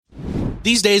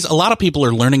These days, a lot of people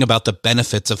are learning about the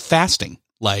benefits of fasting,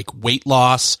 like weight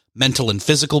loss, mental and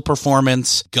physical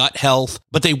performance, gut health,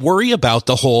 but they worry about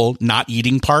the whole not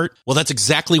eating part. Well, that's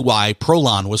exactly why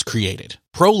Prolon was created.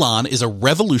 Prolon is a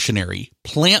revolutionary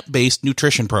plant-based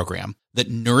nutrition program that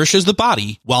nourishes the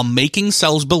body while making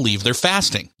cells believe they're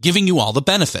fasting, giving you all the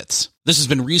benefits. This has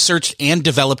been researched and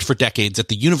developed for decades at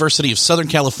the University of Southern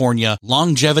California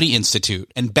Longevity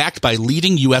Institute and backed by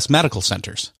leading U.S. medical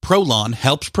centers. Prolon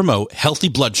helps promote healthy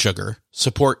blood sugar,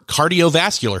 support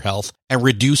cardiovascular health, and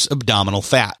reduce abdominal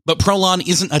fat. But Prolon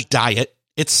isn't a diet,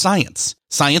 it's science.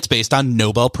 Science based on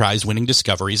Nobel Prize-winning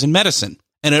discoveries in medicine.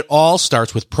 And it all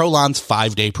starts with Prolon's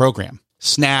 5-day program.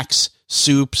 Snacks,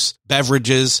 soups,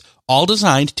 beverages, all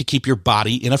designed to keep your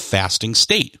body in a fasting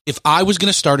state. If I was going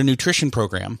to start a nutrition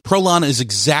program, Prolon is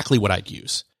exactly what I'd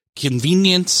use.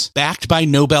 Convenience, backed by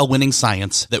Nobel-winning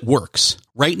science that works.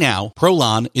 Right now,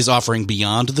 Prolon is offering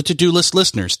Beyond the To-Do List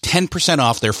listeners 10%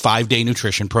 off their 5-day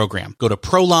nutrition program. Go to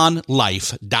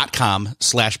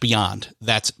prolonlife.com/beyond.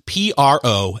 That's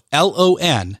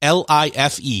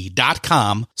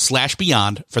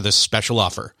PROLONLIFE.com/beyond for this special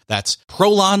offer. That's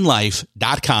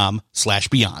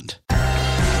prolonlife.com/beyond.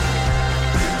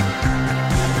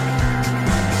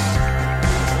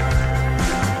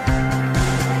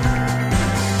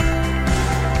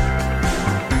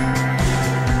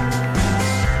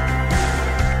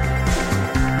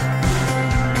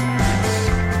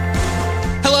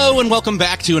 Hello and welcome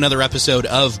back to another episode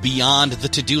of Beyond the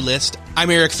To-Do List. I'm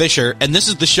Eric Fisher, and this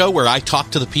is the show where I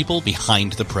talk to the people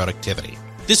behind the productivity.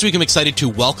 This week I'm excited to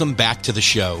welcome back to the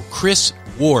show Chris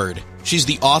Ward. She's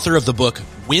the author of the book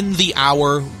Win the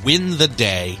Hour, Win the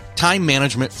Day, Time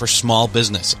Management for Small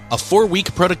Business, a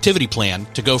 4-week productivity plan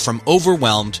to go from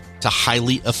overwhelmed to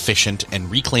highly efficient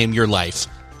and reclaim your life.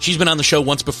 She's been on the show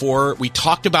once before. We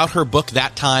talked about her book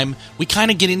that time. We kind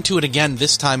of get into it again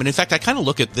this time. And in fact, I kind of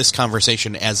look at this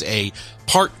conversation as a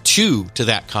part 2 to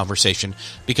that conversation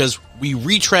because we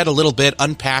retread a little bit,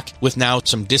 unpack with now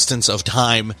some distance of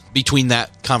time between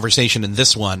that conversation and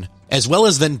this one, as well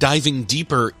as then diving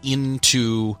deeper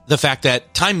into the fact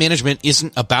that time management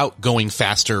isn't about going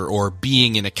faster or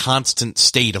being in a constant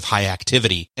state of high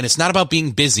activity. And it's not about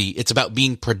being busy. It's about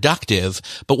being productive.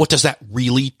 But what does that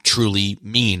really, truly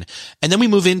mean? And then we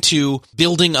move into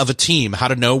building of a team, how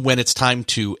to know when it's time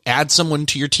to add someone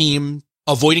to your team,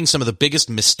 avoiding some of the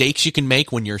biggest mistakes you can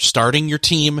make when you're starting your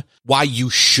team, why you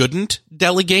shouldn't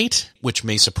delegate, which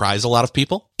may surprise a lot of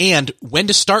people, and when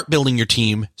to start building your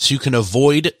team so you can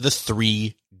avoid the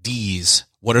 3 Ds.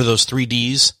 What are those 3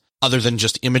 Ds? Other than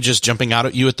just images jumping out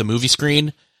at you at the movie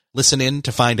screen? Listen in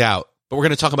to find out. But we're going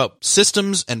to talk about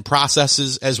systems and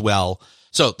processes as well.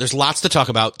 So there's lots to talk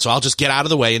about, so I'll just get out of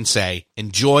the way and say,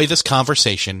 enjoy this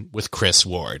conversation with Chris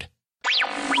Ward.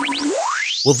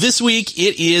 Well, this week,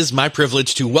 it is my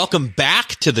privilege to welcome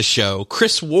back to the show,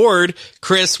 Chris Ward.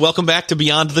 Chris, welcome back to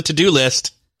Beyond the To-Do List.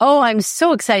 Oh, I'm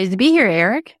so excited to be here,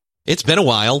 Eric. It's been a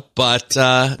while, but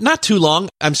not too long.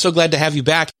 I'm so glad to have you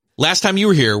back. Last time you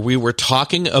were here, we were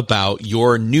talking about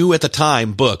your new at the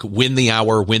time book, Win the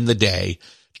Hour, Win the Day,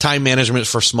 Time Management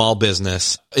for Small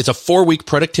Business. It's a 4-week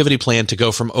productivity plan to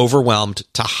go from overwhelmed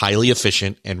to highly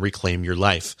efficient and reclaim your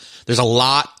life. There's a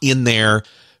lot in there.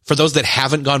 For those that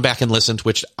haven't gone back and listened,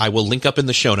 which I will link up in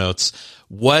the show notes,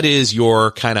 what is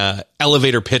your kind of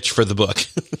elevator pitch for the book?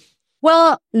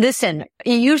 Well, listen,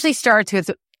 it usually starts with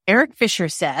Eric Fisher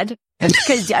said,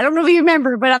 because I don't know if you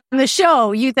remember, but on the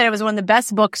show, you said it was one of the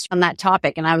best books on that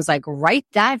topic. And I was like, write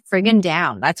that friggin'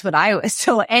 down. That's what I was.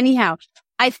 So anyhow,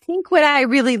 I think what I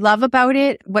really love about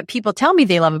it, what people tell me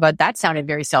they love about that sounded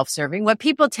very self-serving. What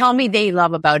people tell me they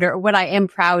love about it, or what I am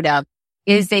proud of,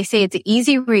 is they say it's an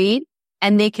easy read.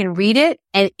 And they can read it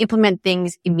and implement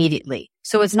things immediately.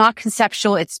 So it's not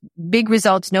conceptual. It's big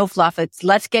results, no fluff. It's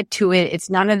let's get to it. It's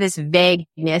none of this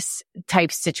vagueness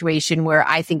type situation where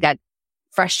I think that's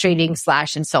frustrating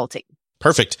 / insulting.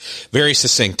 Perfect. Very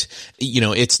succinct. You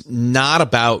know, it's not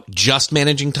about just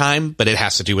managing time, but it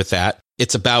has to do with that.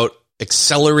 It's about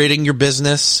accelerating your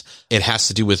business. It has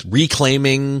to do with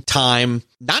reclaiming time,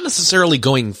 not necessarily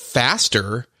going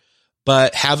faster,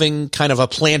 but having kind of a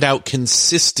planned out,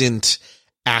 consistent,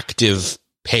 active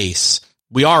pace.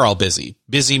 We are all busy.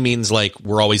 Busy means like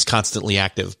we're always constantly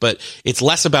active, but it's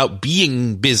less about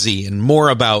being busy and more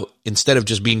about, instead of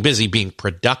just being busy, being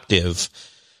productive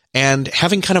and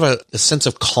having kind of a sense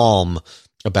of calm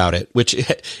about it, which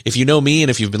if you know me and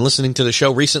if you've been listening to the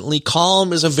show recently,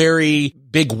 calm is a very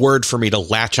big word for me to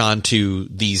latch on to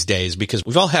these days because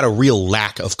we've all had a real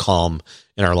lack of calm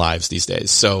in our lives these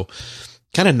days. So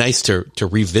kind of nice to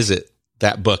revisit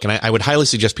that book. And I would highly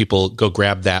suggest people go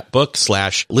grab that book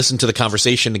 / listen to the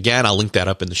conversation again. I'll link that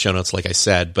up in the show notes, like I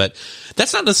said. But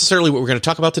that's not necessarily what we're going to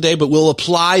talk about today, but we'll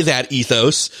apply that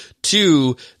ethos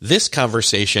to this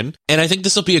conversation. And I think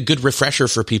this will be a good refresher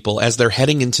for people as they're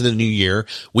heading into the new year.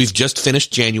 We've just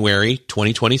finished January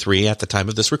 2023 at the time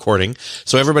of this recording.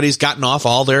 So everybody's gotten off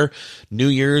all their New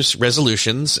Year's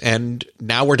resolutions, and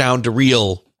now we're down to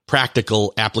real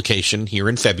practical application here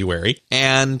in February.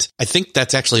 And I think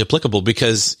that's actually applicable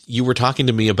because you were talking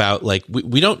to me about like,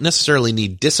 we don't necessarily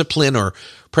need discipline or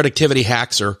productivity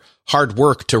hacks or hard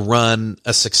work to run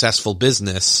a successful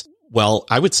business. Well,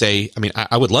 I would say,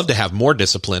 I would love to have more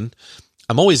discipline.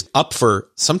 I'm always up for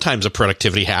sometimes a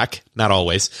productivity hack, not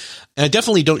always. And I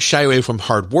definitely don't shy away from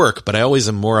hard work, but I always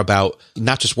am more about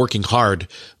not just working hard,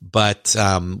 but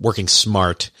working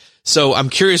smart. So I'm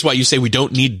curious why you say we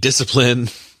don't need discipline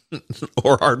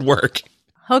or hard work.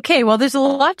 Okay, well, there's a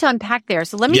lot to unpack there.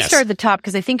 So let me start at the top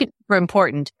because I think it's super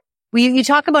important. You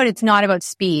talk about it's not about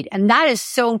speed, and that is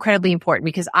so incredibly important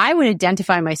because I would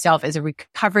identify myself as a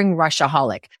recovering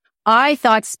rushaholic. I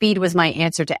thought speed was my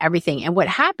answer to everything. And what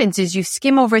happens is you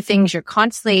skim over things. You're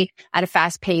constantly at a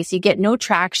fast pace. You get no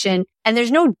traction and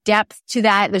there's no depth to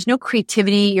that. There's no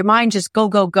creativity. Your mind just go,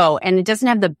 go, go. And it doesn't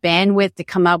have the bandwidth to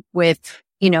come up with,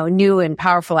 new and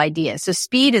powerful ideas. So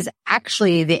speed is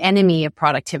actually the enemy of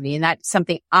productivity. And that's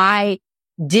something I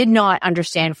did not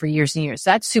understand for years and years.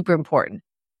 So that's super important.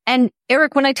 And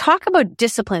Eric, when I talk about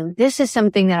discipline, this is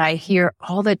something that I hear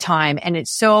all the time. And it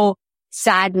so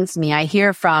saddens me. I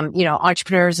hear from,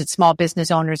 entrepreneurs and small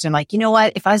business owners and like, you know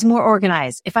what? If I was more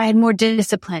organized, if I had more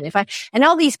discipline, and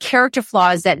all these character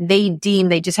flaws that they deem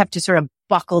they just have to sort of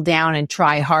buckle down and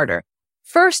try harder.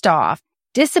 First off,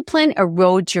 discipline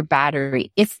erodes your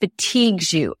battery. It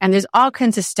fatigues you. And there's all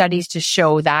kinds of studies to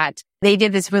show that. They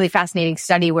did this really fascinating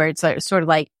study where it's sort of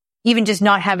like even just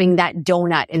not having that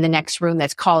donut in the next room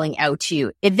that's calling out to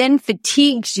you. It then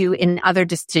fatigues you in other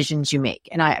decisions you make.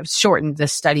 And I shortened the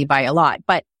study by a lot.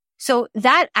 But so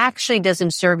that actually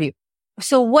doesn't serve you.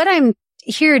 So what I'm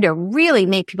here to really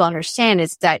make people understand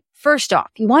is that first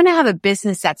off, you want to have a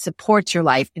business that supports your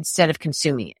life instead of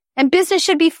consuming it. And business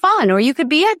should be fun, or you could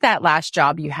be at that last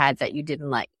job you had that you didn't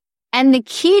like. And the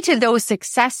key to those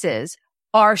successes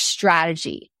are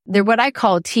strategy. They're what I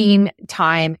call team,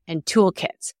 time, and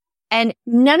toolkits. And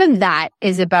none of that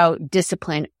is about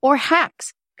discipline or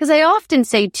hacks. Because I often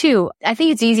say too, I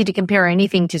think it's easy to compare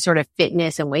anything to sort of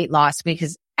fitness and weight loss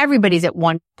because everybody's at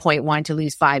one point wanting to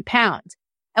lose 5 pounds.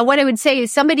 And what I would say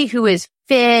is somebody who is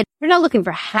fit, they're not looking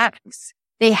for hacks.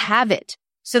 They have it.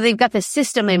 So they've got the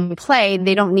system in play.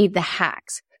 They don't need the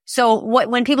hacks. So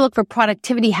when people look for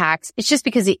productivity hacks, it's just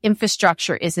because the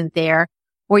infrastructure isn't there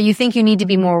or you think you need to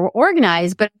be more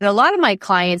organized. But a lot of my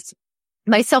clients,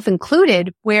 myself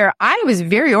included, where I was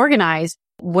very organized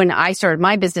when I started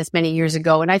my business many years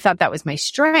ago, and I thought that was my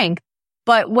strength.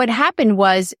 But what happened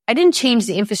was I didn't change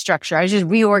the infrastructure. I was just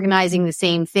reorganizing the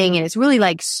same thing. And it's really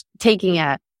like taking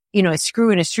a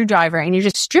screw and a screwdriver and you're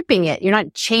just stripping it. You're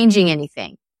not changing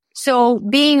anything. So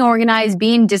being organized,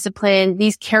 being disciplined,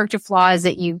 these character flaws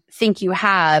that you think you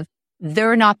have,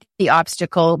 they're not the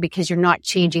obstacle because you're not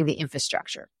changing the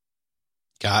infrastructure.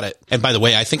 Got it. And by the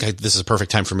way, I think this is a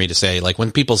perfect time for me to say, like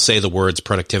when people say the words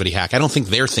productivity hack, I don't think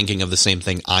they're thinking of the same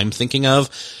thing I'm thinking of.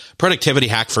 Productivity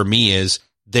hack for me is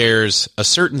there's a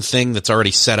certain thing that's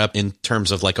already set up in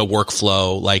terms of like a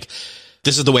workflow. Like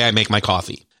this is the way I make my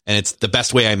coffee and it's the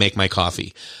best way I make my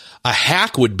coffee. A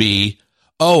hack would be,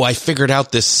 oh, I figured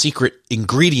out this secret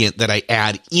ingredient that I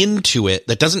add into it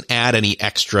that doesn't add any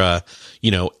extra,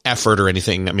 effort or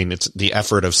anything. I mean, it's the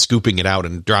effort of scooping it out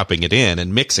and dropping it in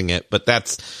and mixing it, but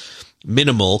that's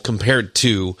minimal compared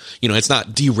to, it's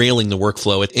not derailing the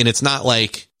workflow. And it's not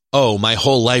like, oh, my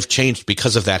whole life changed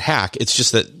because of that hack. It's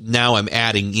just that now I'm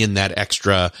adding in that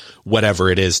extra whatever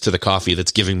it is to the coffee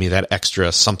that's giving me that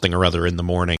extra something or other in the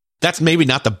morning. That's maybe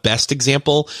not the best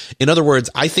example. In other words,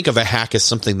 I think of a hack as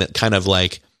something that kind of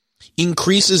like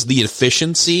increases the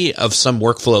efficiency of some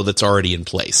workflow that's already in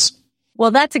place.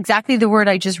 Well, that's exactly the word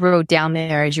I just wrote down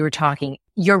there as you were talking.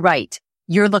 You're right.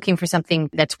 You're looking for something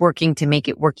that's working to make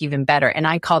it work even better. And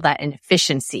I call that an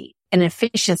efficiency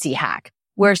hack.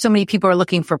 Where so many people are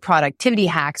looking for productivity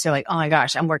hacks. They're like, oh my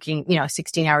gosh, I'm working,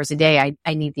 16 hours a day.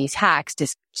 I need these hacks to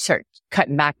start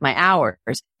cutting back my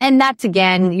hours. And that's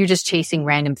again, you're just chasing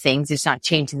random things. It's not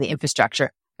changing the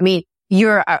infrastructure. I mean,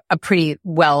 you're a pretty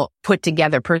well put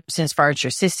together person as far as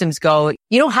your systems go.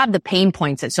 You don't have the pain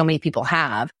points that so many people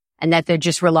have and that they're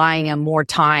just relying on more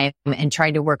time and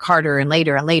trying to work harder and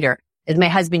later and later. As my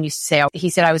husband used to say, he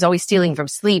said, I was always stealing from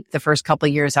sleep the first couple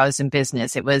of years I was in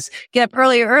business. It was get up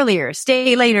earlier,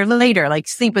 stay later. Like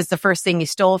sleep was the first thing you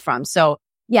stole from. So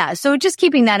yeah. So just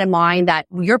keeping that in mind, that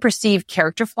your perceived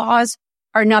character flaws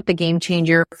are not the game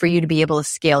changer for you to be able to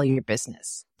scale your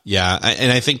business. Yeah.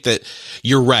 And I think that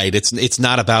you're right. It's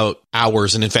not about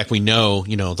hours. And in fact, we know,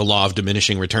 the law of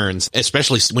diminishing returns,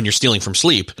 especially when you're stealing from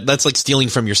sleep. That's like stealing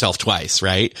from yourself twice,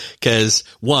 right? Because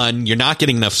one, you're not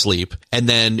getting enough sleep, and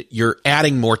then you're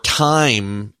adding more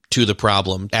time to the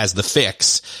problem as the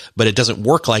fix, but it doesn't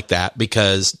work like that,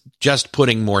 because just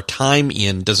putting more time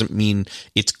in doesn't mean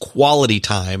it's quality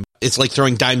time. It's like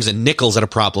throwing dimes and nickels at a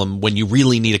problem when you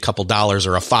really need a couple dollars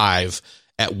or a $5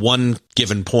 at one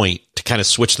given point, to kind of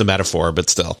switch the metaphor, but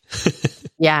still.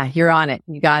 Yeah, you're on it.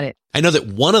 You got it. I know that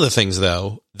one of the things,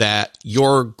 though, that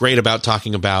you're great about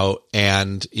talking about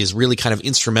and is really kind of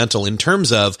instrumental in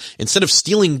terms of, instead of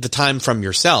stealing the time from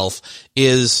yourself,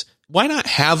 is why not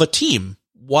have a team?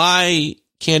 Why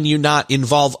can you not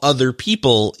involve other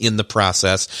people in the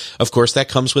process? Of course, that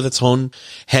comes with its own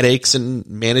headaches and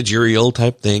managerial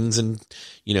type things, and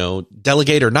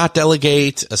delegate or not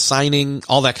delegate, assigning,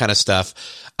 all that kind of stuff.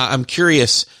 I'm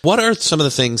curious, what are some of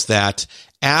the things that,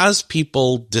 as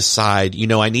people decide,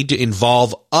 I need to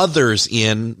involve others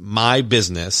in my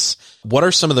business, what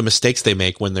are some of the mistakes they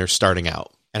make when they're starting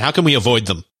out? And how can we avoid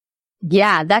them?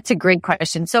 Yeah, that's a great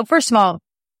question. So first of all,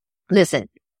 listen,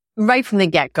 right from the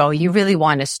get-go, you really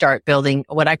want to start building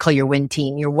what I call your win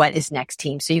team, your what is next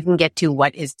team, so you can get to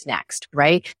what is next,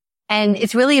 right? And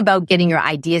it's really about getting your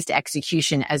ideas to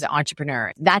execution as an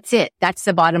entrepreneur. That's it. That's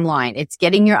the bottom line. It's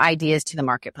getting your ideas to the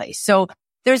marketplace. So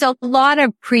there's a lot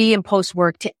of pre and post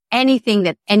work to anything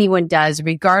that anyone does,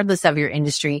 regardless of your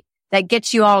industry, that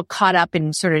gets you all caught up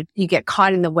in you get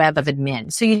caught in the web of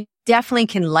admin. So you definitely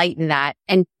can lighten that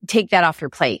and take that off your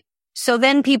plate. So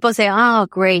then people say, oh,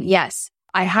 great. Yes,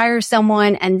 I hire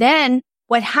someone. And then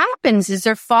what happens is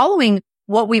they're following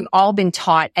what we've all been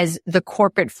taught as the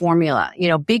corporate formula,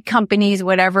 big companies,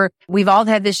 whatever. We've all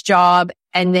had this job,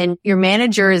 and then your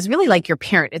manager is really like your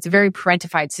parent. It's a very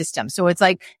parentified system. So it's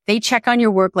like they check on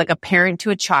your work like a parent to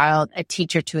a child, a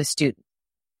teacher to a student.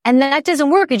 And that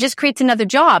doesn't work. It just creates another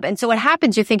job. And so what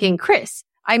happens, you're thinking, Chris,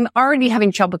 I'm already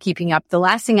having trouble keeping up. The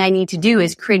last thing I need to do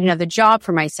is create another job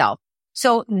for myself.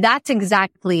 So that's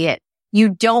exactly it. You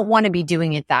don't want to be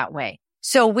doing it that way.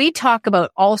 So we talk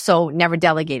about also never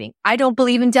delegating. I don't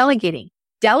believe in delegating.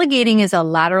 Delegating is a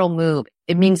lateral move.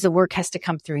 It means the work has to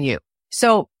come through you.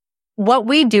 So what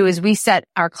we do is we set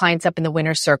our clients up in the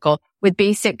winner's circle with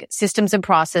basic systems and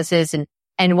processes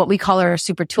and what we call our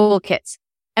super toolkits.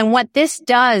 And what this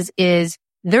does is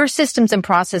there are systems and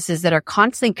processes that are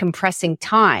constantly compressing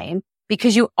time,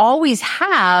 because you always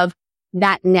have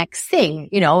that next thing.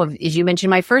 As you mentioned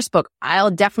my first book,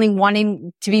 I'll definitely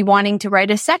wanting to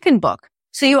write a second book.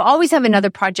 So you always have another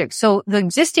project. So the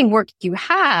existing work you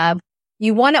have,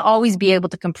 you want to always be able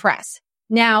to compress.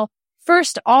 Now,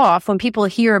 first off, when people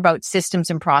hear about systems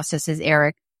and processes,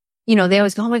 Eric, they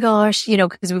always go, oh my gosh,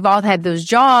 because we've all had those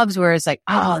jobs where it's like,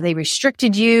 oh, they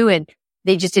restricted you and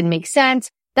they just didn't make sense.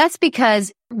 That's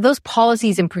because those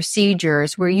policies and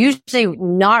procedures were usually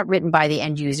not written by the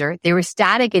end user. They were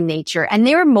static in nature, and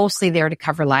they were mostly there to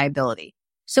cover liability.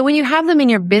 So when you have them in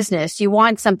your business, you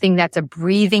want something that's a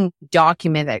breathing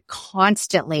document that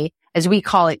constantly, as we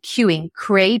call it, queuing,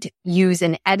 create, use,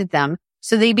 and edit them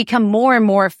so they become more and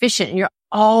more efficient, and you're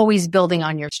always building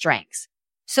on your strengths.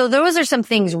 So those are some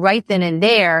things right then and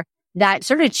there that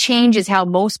sort of changes how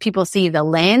most people see the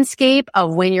landscape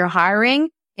of when you're hiring,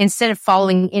 instead of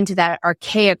following into that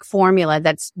archaic formula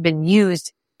that's been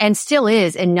used and still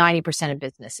is in 90% of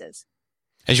businesses.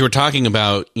 As you were talking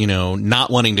about,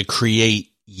 not wanting to create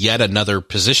yet another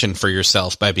position for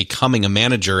yourself by becoming a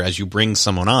manager as you bring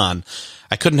someone on,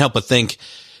 I couldn't help but think,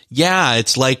 yeah,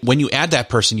 it's like when you add that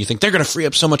person, you think they're going to free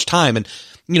up so much time. And,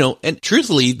 and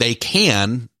truthfully, they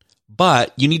can,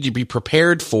 but you need to be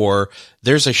prepared for,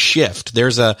 there's a shift.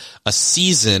 There's a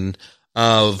season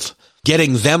of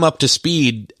getting them up to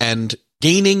speed and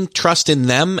gaining trust in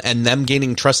them and them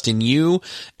gaining trust in you,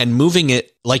 and moving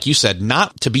it, like you said,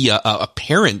 not to be a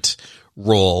parent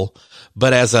role,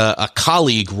 but as a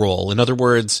colleague role. In other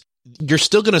words, you're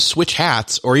still going to switch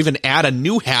hats or even add a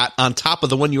new hat on top of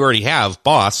the one you already have,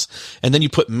 boss, and then you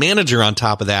put manager on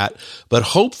top of that. But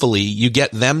hopefully you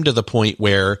get them to the point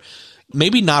where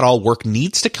maybe not all work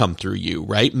needs to come through you,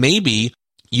 right? Maybe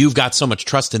you've got so much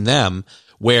trust in them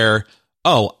where,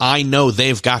 oh, I know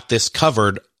they've got this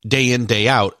covered day in, day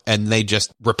out, and they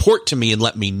just report to me and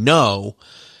let me know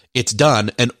it's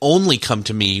done, and only come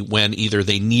to me when either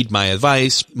they need my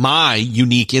advice, my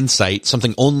unique insight,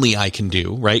 something only I can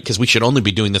do, right? Because we should only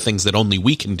be doing the things that only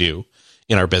we can do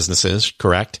in our businesses,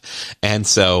 correct? And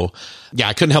so, yeah,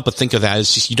 I couldn't help but think of that.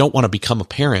 It's just, you don't want to become a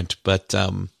parent, but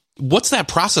what's that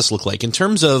process look like in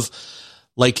terms of,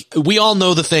 like, we all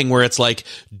know the thing where it's like,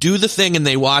 do the thing and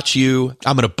they watch you.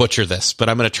 I'm going to butcher this, but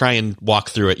I'm going to try and walk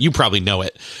through it. You probably know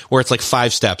it, where it's like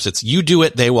 5 steps. It's you do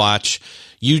it, they watch,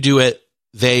 you do it,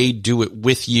 they do it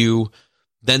with you,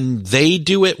 then they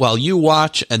do it while you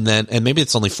watch, and maybe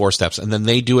it's only 4 steps, and then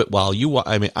they do it while you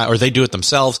watch, or they do it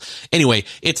themselves. Anyway,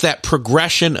 it's that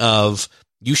progression of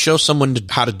you show someone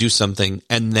how to do something,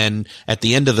 and then at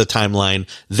the end of the timeline,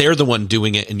 they're the one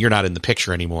doing it and you're not in the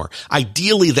picture anymore.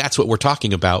 Ideally, that's what we're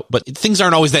talking about, but things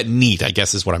aren't always that neat, I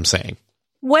guess is what I'm saying.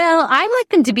 Well, I like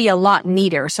them to be a lot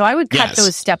neater, so I would cut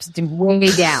those steps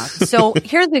way down. So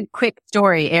here's a quick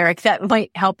story, Eric, that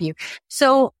might help you.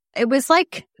 So it was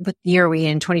like, what year are we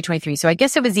in? 2023. So I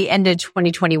guess it was the end of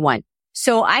 2021.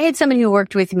 So I had someone who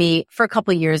worked with me for a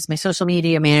couple of years, my social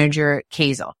media manager,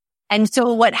 Kazel. And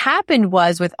so what happened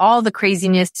was, with all the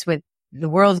craziness with the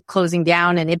world closing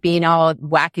down and it being all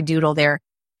wackadoodle there,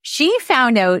 she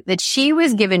found out that she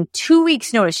was given 2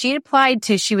 weeks notice. She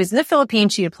was in the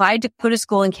Philippines. She applied to go to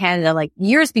school in Canada like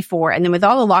years before. And then with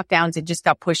all the lockdowns, it just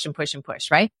got pushed and pushed and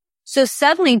pushed, right? So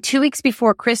suddenly 2 weeks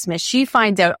before Christmas, she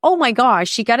finds out, oh my gosh,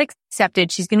 she got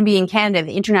accepted. She's going to be in Canada,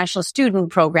 the international student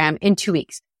program, in 2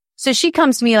 weeks. So she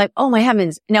comes to me like, oh my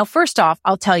heavens. Now, first off,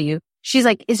 I'll tell you, she's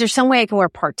like, is there some way I can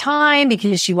work part-time?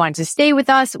 Because she wants to stay with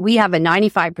us. We have a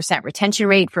 95% retention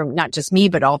rate from not just me,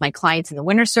 but all of my clients in the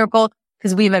winner circle,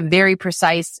 because we have a very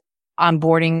precise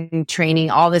onboarding, training,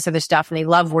 all this other stuff. And they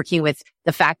love working with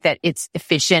the fact that it's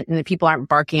efficient and the people aren't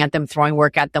barking at them, throwing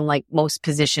work at them like most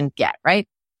positions get, right?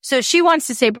 So she wants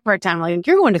to stay part-time. Like,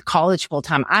 you're going to college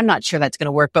full-time. I'm not sure that's going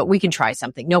to work, but we can try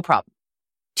something. No problem.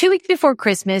 2 weeks before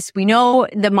Christmas, we know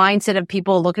the mindset of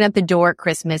people looking at the door at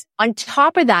Christmas. On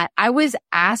top of that, I was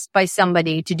asked by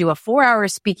somebody to do a 4-hour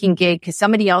speaking gig because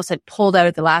somebody else had pulled out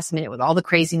at the last minute with all the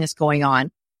craziness going on,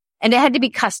 and it had to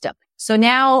be custom. So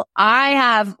now I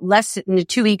have less than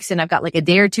 2 weeks and I've got like a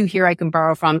day or two here I can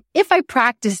borrow from. If I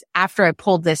practice after I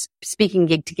pulled this speaking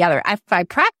gig together, if I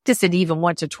practice it even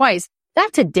once or twice,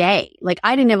 that's a day. Like,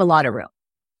 I didn't have a lot of room.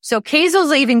 So Kazel's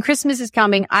leaving. Christmas is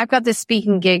coming. I've got this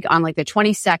speaking gig on like the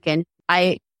 22nd.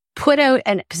 I put out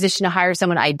a position to hire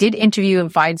someone. I did interview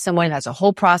and find someone. That's a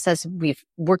whole process. We've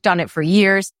worked on it for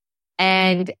years.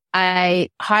 And I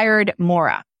hired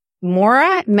Maura.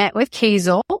 Maura met with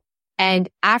Kazel. And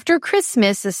after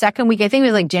Christmas, the second week, I think it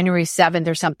was like January 7th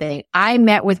or something, I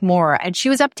met with Maura and she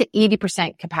was up to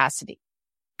 80% capacity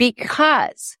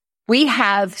because we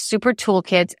have super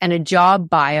toolkits and a job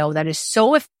bio that is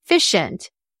so efficient.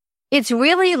 It's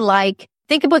really like,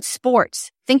 think about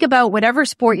sports. Think about whatever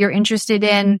sport you're interested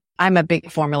in. I'm a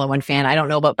big Formula One fan. I don't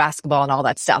know about basketball and all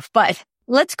that stuff, but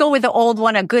let's go with the old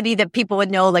one, a goodie that people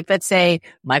would know, like let's say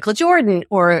Michael Jordan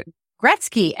or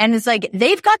Gretzky. And it's like,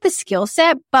 they've got the skill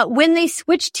set, but when they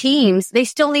switch teams, they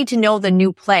still need to know the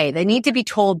new play. They need to be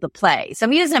told the play.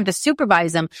 Somebody doesn't have to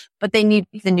supervise them, but they need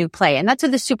the new play. And that's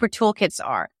what the super toolkits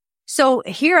are. So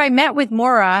here I met with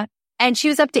Maura and she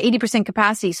was up to 80%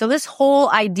 capacity. So this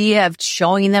whole idea of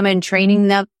showing them and training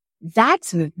them,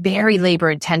 that's very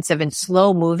labor intensive and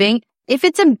slow moving. If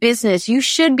it's in business, you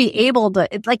should be able to,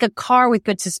 it's like a car with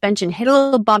good suspension, hit a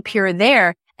little bump here or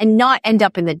there and not end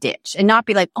up in the ditch and not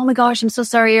be like, oh my gosh, I'm so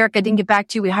sorry, Eric, I didn't get back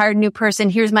to you. We hired a new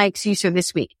person. Here's my excuse for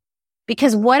this week.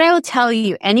 Because what I will tell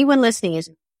you, anyone listening, is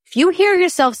if you hear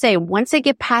yourself say, once I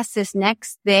get past this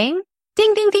next thing,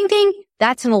 ding, ding, ding, ding,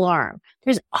 that's an alarm.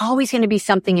 There's always going to be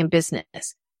something in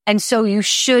business. And so you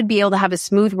should be able to have a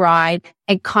smooth ride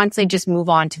and constantly just move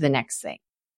on to the next thing.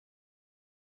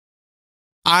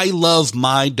 I love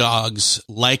my dogs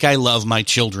like I love my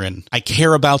children. I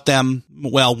care about them,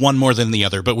 well, one more than the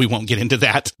other, but we won't get into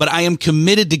that. But I am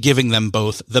committed to giving them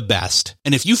both the best.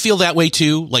 And if you feel that way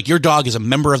too, like your dog is a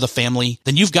member of the family,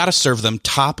 then you've got to serve them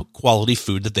top quality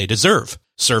food that they deserve.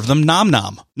 Serve them Nom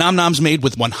Nom. Nom Nom's made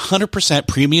with 100%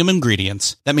 premium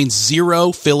ingredients. That means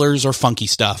zero fillers or funky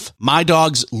stuff. My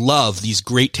dogs love these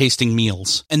great tasting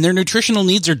meals, and their nutritional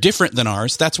needs are different than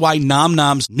ours. That's why Nom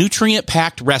Nom's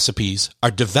nutrient-packed recipes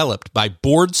are developed by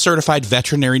board-certified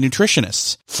veterinary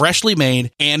nutritionists, freshly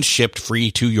made and shipped free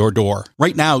to your door.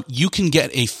 Right now, you can get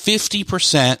a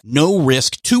 50%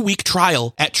 no-risk 2-week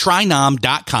trial at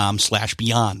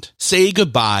trynom.com/beyond. Say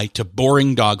goodbye to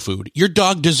boring dog food. Your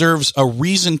dog deserves a real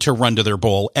reason to run to their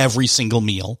bowl every single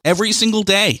meal, every single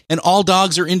day. And all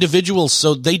dogs are individuals,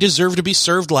 so they deserve to be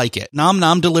served like it. Nom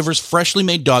Nom delivers freshly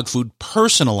made dog food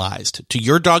personalized to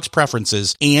your dog's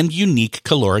preferences and unique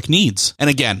caloric needs. And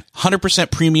again,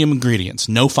 100% premium ingredients,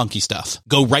 no funky stuff.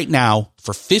 Go right now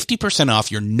for 50%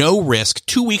 off your no-risk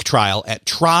 2-week trial at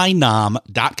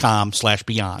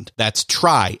trynom.com/beyond. That's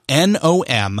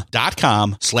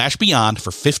trynom.com/beyond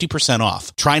for 50%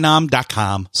 off.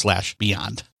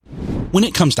 trynom.com/beyond. When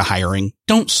it comes to hiring,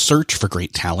 don't search for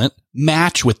great talent.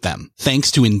 Match with them.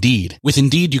 Thanks to Indeed. With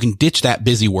Indeed, you can ditch that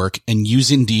busy work and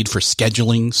use Indeed for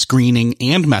scheduling, screening,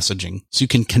 and messaging so you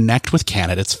can connect with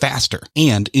candidates faster.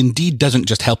 And Indeed doesn't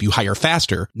just help you hire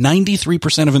faster.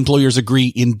 93% of employers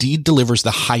agree Indeed delivers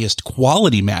the highest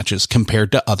quality matches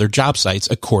compared to other job sites,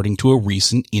 according to a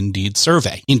recent Indeed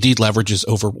survey. Indeed leverages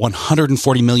over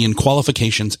 140 million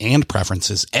qualifications and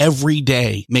preferences every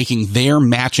day, making their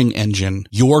matching engine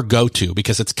your go-to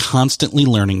because it's constantly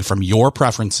learning from your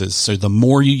preferences. So the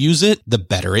more you use it, the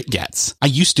better it gets. I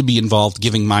used to be involved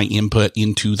giving my input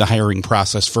into the hiring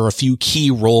process for a few key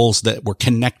roles that were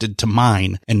connected to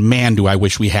mine. And man, do I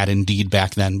wish we had Indeed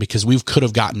back then, because we could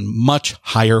have gotten much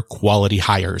higher quality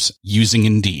hires using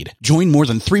Indeed. Join more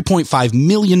than 3.5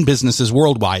 million businesses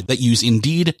worldwide that use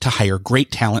Indeed to hire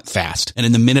great talent fast. And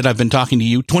in the minute I've been talking to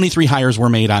you, 23 hires were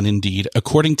made on Indeed,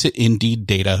 according to Indeed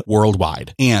data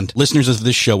worldwide. And listeners of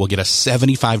this show will get a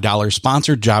 $75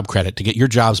 sponsored job credit to get your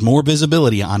jobs more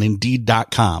visibility on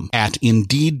Indeed.com at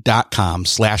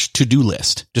Indeed.com/to-do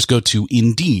list. Just go to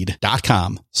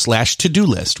Indeed.com/to-do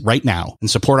list right now and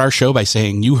support our show by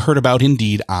saying you heard about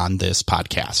Indeed on this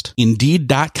podcast.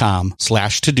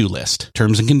 Indeed.com/to-do list.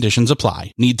 Terms and conditions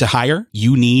apply. Need to hire?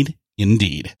 You need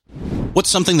Indeed. What's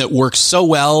something that works so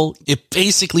well, it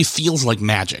basically feels like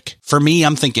magic? For me,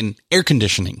 I'm thinking air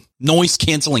conditioning, noise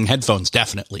canceling headphones,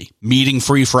 definitely.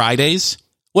 Meeting-free Fridays?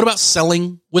 What about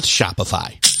selling with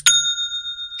Shopify?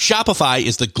 Shopify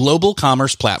is the global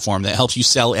commerce platform that helps you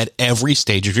sell at every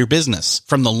stage of your business.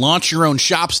 From the launch your own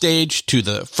shop stage to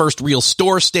the first real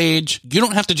store stage, you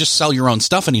don't have to just sell your own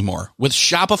stuff anymore. With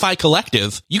Shopify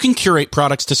Collective, you can curate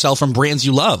products to sell from brands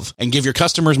you love and give your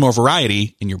customers more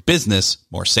variety and your business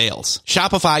more sales.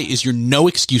 Shopify is your no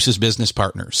excuses business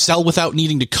partner. Sell without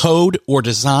needing to code or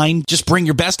design. Just bring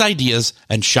your best ideas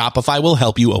and Shopify will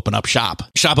help you open up shop.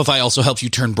 Shopify also helps you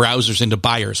turn browsers into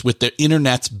buyers with the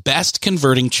internet's best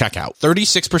converting checkout,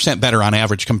 36% better on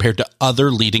average compared to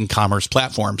other leading commerce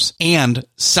platforms, and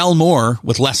sell more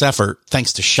with less effort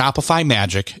thanks to Shopify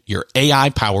Magic, your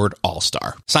AI-powered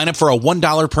all-star. Sign up for a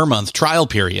 $1 per month trial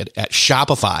period at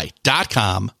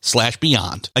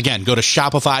shopify.com/beyond. Again, go to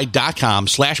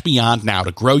shopify.com/beyond now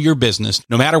to grow your business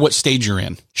no matter what stage you're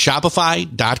in.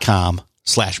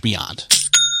 Shopify.com/beyond.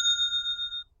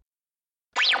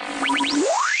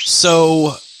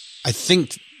 So I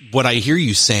think what I hear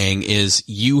you saying is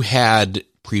you had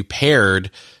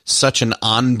prepared such an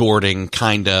onboarding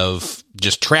kind of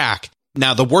just track.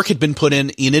 Now, the work had been put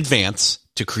in advance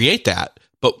to create that,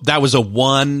 but that was a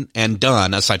one and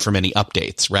done aside from any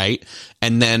updates, right?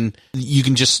 And then you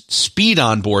can just speed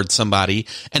onboard somebody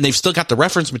and they've still got the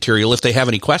reference material if they have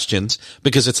any questions,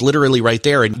 because it's literally right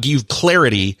there and you've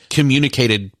clarity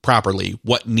communicated properly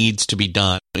what needs to be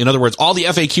done. In other words, all the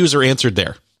FAQs are answered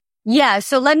there. Yeah.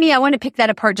 So I want to pick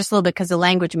that apart just a little bit because the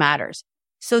language matters.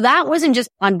 So that wasn't just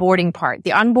onboarding part.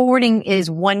 The onboarding is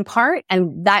one part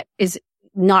and that is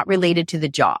not related to the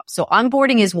job. So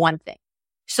onboarding is one thing.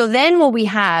 So then what we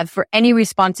have for any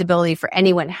responsibility for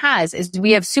anyone has is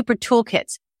we have super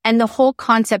toolkits, and the whole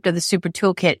concept of the super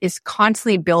toolkit is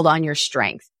constantly build on your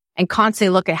strength and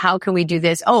constantly look at how can we do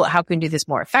this? Oh, how can we do this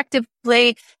more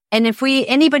effectively? And if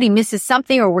anybody misses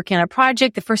something or working on a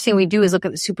project, the first thing we do is look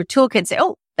at the super toolkit and say,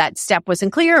 oh, that step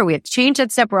wasn't clear, or we have to change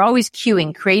that step. We're always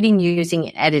queuing, creating, using,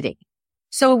 and editing.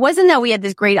 So it wasn't that we had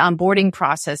this great onboarding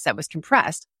process that was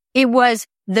compressed. It was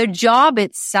the job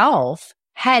itself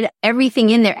had everything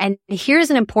in there. And here's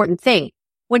an important thing.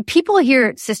 When people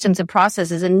hear systems and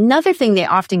processes, another thing they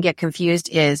often get confused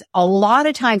is a lot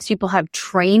of times people have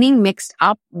training mixed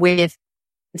up with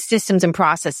systems and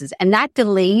processes, and that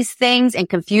delays things and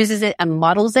confuses it and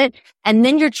muddles it. And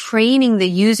then you're training the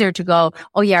user to go,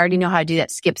 oh yeah, I already know how to do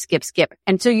that. Skip, skip, skip.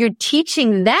 And so you're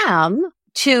teaching them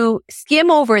to skim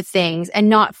over things and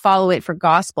not follow it for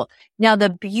gospel. Now, the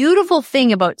beautiful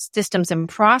thing about systems and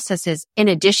processes, in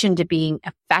addition to being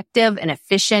effective and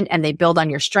efficient, and they build on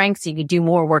your strengths so you can do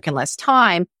more work in less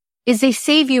time, is they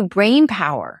save you brain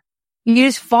power. You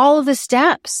just follow the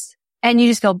steps and you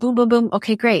just go boom, boom, boom.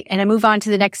 Okay, great. And I move on to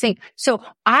the next thing. So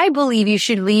I believe you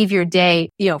should leave your day,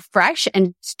 fresh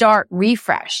and start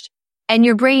refreshed. and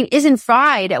your brain isn't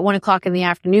fried at 1:00 in the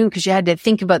afternoon because you had to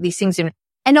think about these things.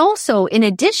 And also, in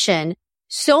addition,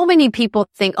 so many people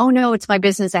think, oh no, it's my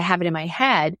business. I have it in my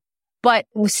head. But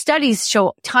studies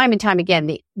show time and time again,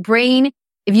 the brain,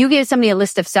 if you give somebody a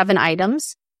list of 7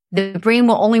 items, the brain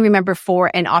will only remember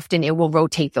 4, and often it will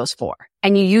rotate those 4.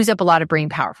 And you use up a lot of brain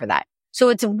power for that. So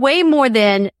it's way more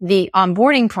than the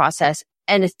onboarding process.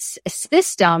 And it's a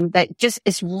system that just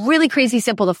is really crazy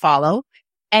simple to follow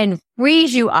and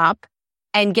frees you up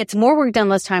and gets more work done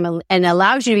less time and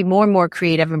allows you to be more and more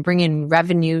creative and bring in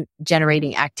revenue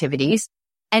generating activities,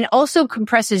 and also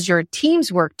compresses your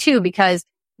team's work too, because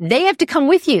they have to come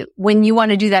with you when you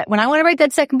want to do that. When I want to write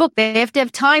that second book, they have to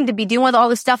have time to be dealing with all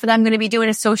the stuff that I'm going to be doing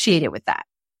associated with that.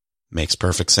 Makes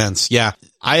perfect sense. Yeah.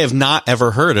 I have not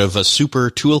ever heard of a super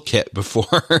toolkit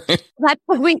before. That's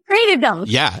what we created them.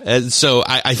 Yeah. And so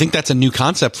I think that's a new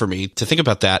concept for me to think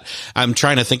about that. I'm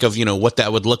trying to think of, what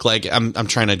that would look like. I'm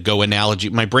trying to go analogy.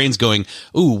 My brain's going,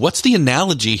 ooh, what's the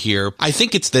analogy here? I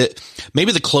think it's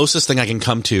maybe the closest thing I can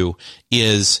come to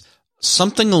is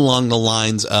something along the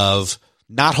lines of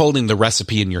not holding the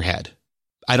recipe in your head.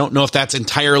 I don't know if that's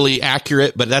entirely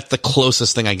accurate, but that's the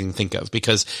closest thing I can think of,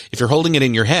 because if you're holding it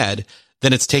in your head,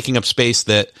 then it's taking up space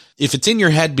that if it's in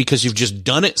your head because you've just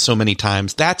done it so many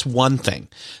times, that's one thing.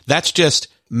 That's just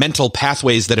mental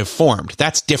pathways that have formed.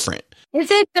 That's different. Is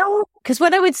it though? Because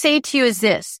what I would say to you is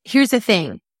this. Here's the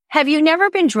thing. Have you never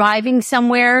been driving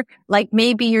somewhere? Like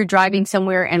maybe you're driving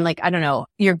somewhere and I don't know,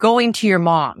 you're going to your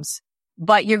mom's,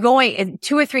 but you're going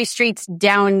 2 or 3 streets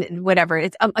down, whatever.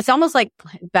 It's almost like,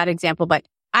 bad example, but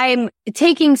I'm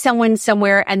taking someone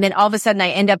somewhere and then all of a sudden I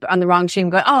end up on the wrong street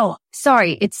and go, oh,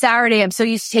 sorry, it's Saturday. I'm so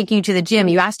used to taking you to the gym.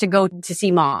 You asked to go to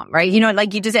see mom, right?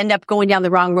 You just end up going down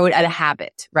the wrong road out of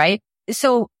habit, right?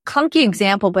 So clunky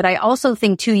example, but I also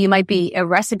think too, you might be a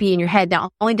recipe in your head.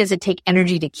 Not only does it take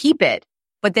energy to keep it,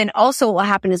 but then also what will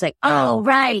happen is oh,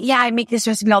 right. Yeah, I make this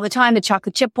recipe all the time, the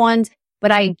chocolate chip ones,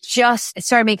 but I just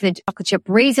started making the chocolate chip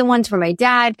raisin ones for my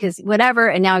dad because whatever.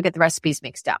 And now I get the recipes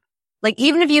mixed up.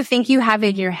 Even if you think you have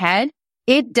it in your head,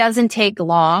 it doesn't take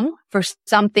long for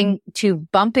something to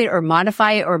bump it or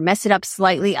modify it or mess it up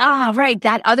slightly. Right.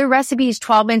 That other recipe is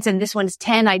 12 minutes and this one's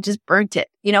 10. I just burnt it,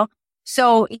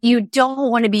 So you don't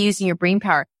want to be using your brain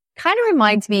power. Kind of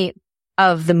reminds me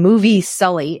of the movie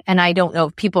Sully. And I don't know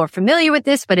if people are familiar with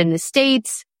this, but in the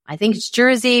States, I think it's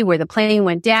Jersey, where the plane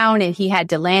went down and he had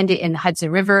to land it in the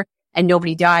Hudson River and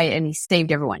nobody died and he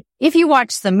saved everyone. If you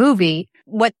watch the movie,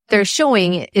 what they're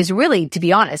showing is really, to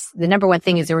be honest, the number one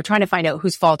thing is they were trying to find out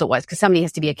whose fault it was, because somebody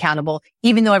has to be accountable.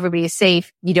 Even though everybody is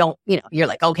safe, you're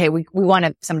like, okay, we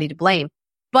want somebody to blame.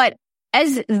 But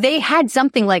as they had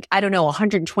something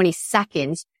 120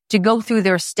 seconds to go through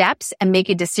their steps and make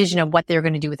a decision of what they're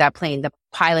going to do with that plane, the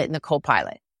pilot and the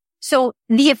co-pilot. So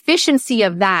the efficiency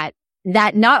of that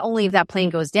not only if that plane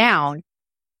goes down,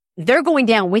 they're going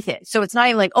down with it. So it's not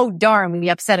even oh, darn, we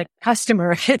upset a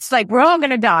customer. It's we're all going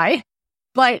to die.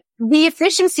 But the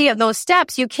efficiency of those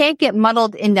steps, you can't get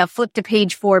muddled in the flip to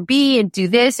page 4B and do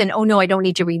this. And oh no, I don't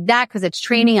need to read that because it's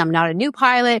training. I'm not a new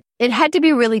pilot. It had to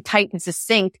be really tight and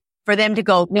succinct for them to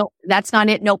go, nope, that's not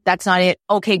it. Nope, that's not it.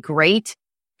 Okay, great.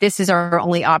 This is our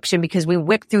only option because we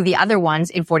whipped through the other ones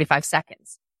in 45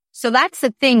 seconds. So that's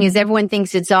the thing, is everyone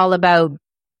thinks it's all about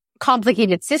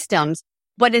complicated systems,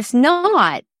 but it's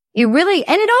not. And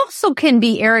it also can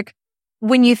be, Eric,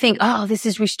 when you think, oh, this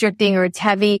is restricting or it's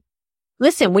heavy.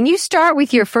 Listen, when you start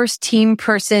with your first team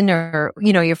person or,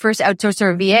 your first outsourcer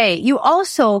or VA, you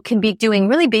also can be doing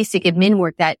really basic admin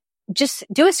work that just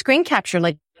do a screen capture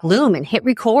like Loom and hit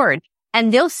record,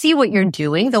 and they'll see what you're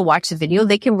doing. They'll watch the video.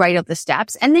 They can write out the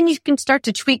steps, and then you can start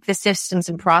to tweak the systems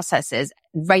and processes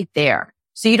right there.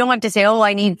 So you don't have to say, oh,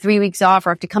 I need 3 weeks off or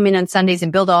I have to come in on Sundays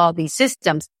and build all these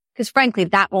systems, because frankly,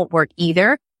 that won't work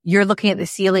either. You're looking at the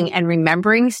ceiling and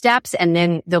remembering steps, and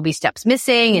then there'll be steps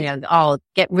missing and it'll all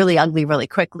get really ugly really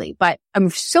quickly. But I'm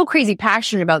so crazy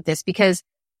passionate about this because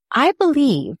I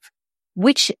believe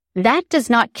that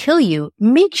does not kill you,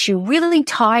 makes you really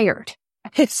tired.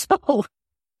 So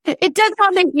it does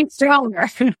not make you stronger.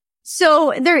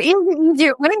 So there is an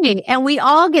easier way, and we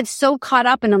all get so caught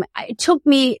up in them. It took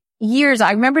me years.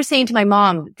 I remember saying to my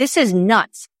mom, this is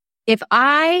nuts. If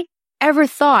I ever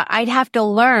thought I'd have to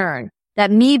learn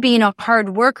that me being a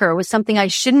hard worker was something I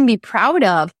shouldn't be proud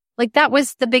of, that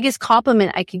was the biggest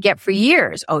compliment I could get for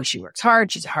years. Oh, she works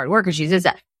hard. She's a hard worker. She does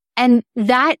that. And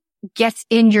that gets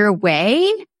in your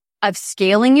way of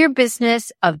scaling your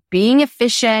business, of being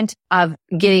efficient, of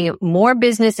getting more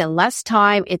business in less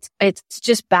time. It's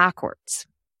just backwards.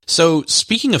 So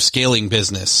speaking of scaling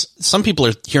business, some people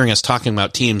are hearing us talking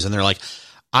about teams and they're like,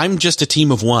 I'm just a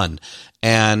team of one.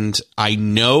 and I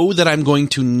know that I'm going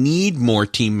to need more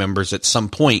team members at some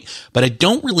point, but I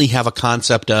don't really have a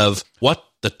concept of what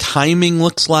the timing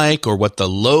looks like or what the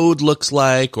load looks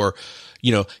like, or,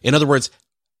 in other words,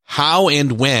 how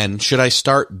and when should I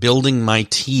start building my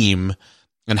team,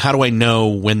 and how do I know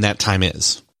when that time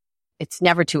is? It's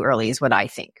never too early is what I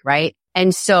think, right?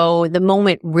 And so the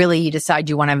moment really you decide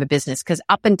you want to have a business, because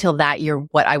up until that, you're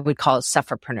what I would call a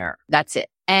sufferpreneur. That's it.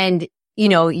 And,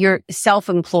 you're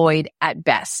self-employed at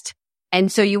best.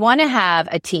 And so you want to have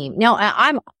a team. Now,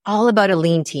 I'm all about a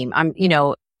lean team.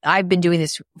 I've been doing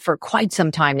this for quite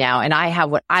some time now, and I have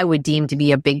what I would deem to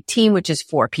be a big team, which is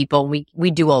 4 people.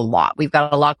 We do a lot. We've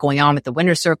got a lot going on with the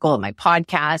Winner Circle and my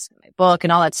podcast, and my book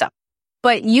and all that stuff.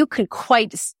 But you could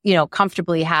quite,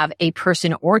 comfortably have a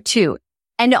person or 2.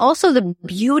 And also the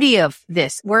beauty of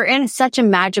this, we're in such a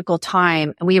magical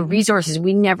time, and we have resources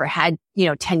we never had,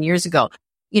 10 years ago.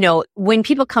 When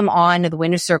people come on to the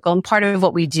Winner Circle, and part of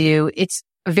what we do, it's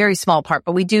a very small part,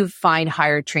 but we do find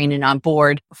hire, train, and on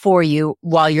board for you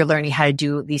while you're learning how to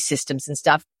do these systems and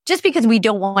stuff, just because we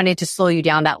don't want it to slow you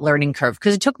down that learning curve,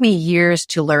 because it took me years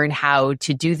to learn how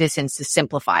to do this and to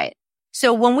simplify it.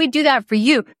 So when we do that for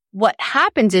you, what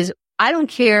happens is, I don't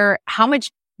care how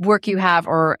much work you have,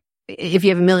 or if you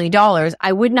have $1 million,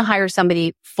 I wouldn't hire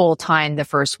somebody full time the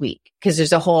first week, because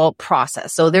there's a whole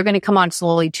process. So they're going to come on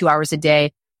slowly 2 hours a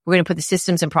day. We're going to put the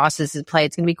systems and processes in play.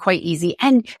 It's going to be quite easy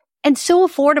and so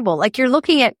affordable. Like, you're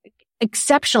looking at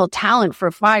exceptional talent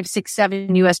for $5,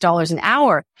 $6, $7 an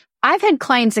hour. I've had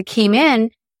clients that came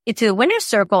in into the Winner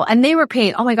Circle and they were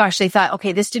paying, oh my gosh, they thought,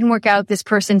 okay, this didn't work out, this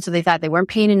person. So they thought they weren't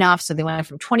paying enough. So they went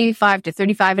from 25 to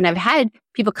 35. And I've had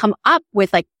people come up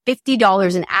with like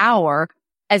 $50 an hour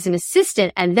as an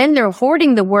assistant, and then they're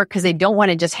hoarding the work because they don't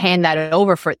want to just hand that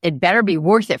over for, it better be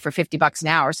worth it for $50 an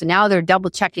hour. So now they're double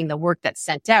checking the work that's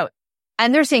sent out.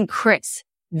 And they're saying, Chris,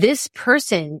 this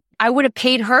person, I would have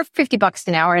paid her $50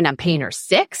 an hour and I'm paying her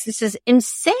 $6. This is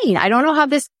insane. I don't know how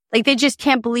this, they just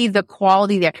can't believe the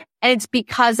quality there. And it's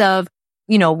because of,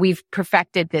 we've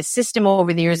perfected this system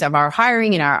over the years of our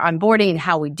hiring and our onboarding and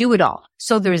how we do it all.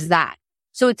 So there's that.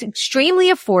 So it's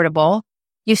extremely affordable.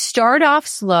 You start off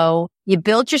slow. You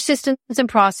build your systems and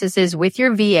processes with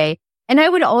your VA. And I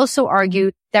would also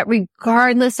argue that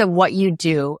regardless of what you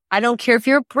do, I don't care if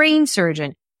you're a brain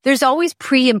surgeon, there's always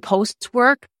pre and post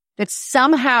work that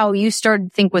somehow you start to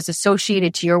think was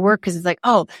associated to your work, because it's like,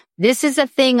 oh, this is a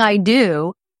thing I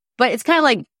do. But it's kind of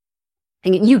like,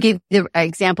 and you gave the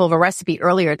example of a recipe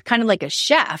earlier. It's kind of like a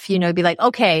chef, it'd be like,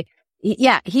 okay,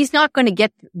 yeah, he's not going to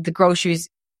get the groceries,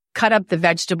 cut up the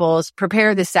vegetables,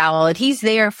 prepare the salad. He's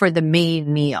there for the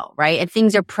main meal, right? And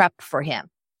things are prepped for him.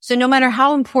 So no matter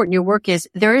how important your work is,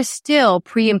 there is still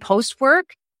pre and post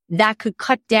work that could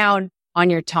cut down on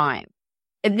your time.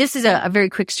 And this is a very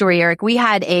quick story, Eric. We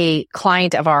had a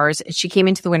client of ours. She came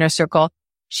into the Winner Circle.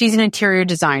 She's an interior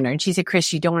designer. And she said,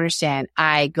 Chris, you don't understand.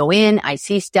 I go in, I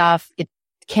see stuff. It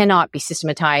cannot be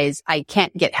systematized. I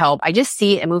can't get help. I just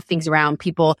see it and move things around.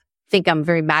 People think I'm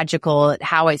very magical at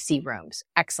how I see rooms.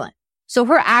 Excellent. So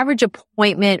her average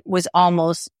appointment was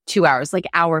almost 2 hours, like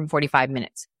hour and 45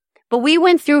 minutes. But we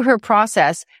went through her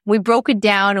process. We broke it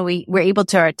down and we were able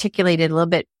to articulate it a little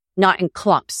bit, not in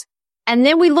clumps. And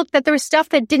then we looked at there was stuff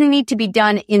that didn't need to be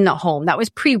done in the home. That was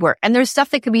pre-work. And there's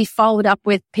stuff that could be followed up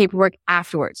with paperwork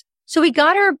afterwards. So we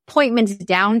got her appointments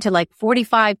down to like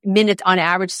 45 minutes on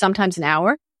average, sometimes an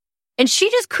hour. And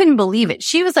she just couldn't believe it.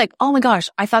 She was like, oh my gosh,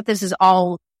 I thought this is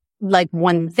all like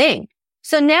one thing.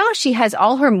 So now she has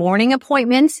all her morning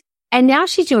appointments, and now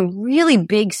she's doing really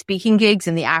big speaking gigs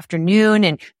in the afternoon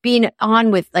and being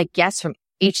on with like guests from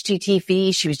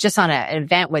HTTV. She was just on an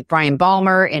event with Brian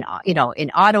Balmer in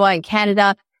Ottawa in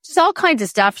Canada. Just all kinds of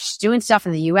stuff. She's doing stuff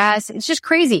in the US. It's just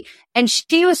crazy. And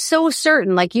she was so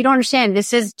certain, like, you don't understand.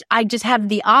 I just have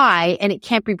the eye and it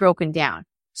can't be broken down.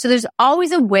 So there's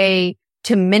always a way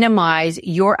to minimize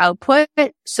your output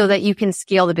so that you can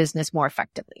scale the business more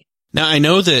effectively. Now, I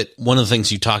know that one of the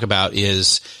things you talk about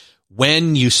is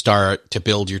when you start to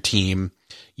build your team,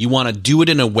 you want to do it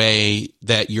in a way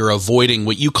that you're avoiding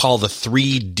what you call the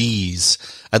 3 Ds.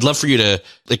 I'd love for you to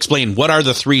explain what are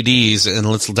the 3 Ds, and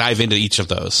let's dive into each of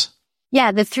those.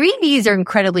 Yeah, the 3 Ds are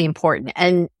incredibly important.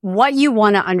 And what you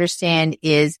want to understand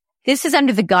is this is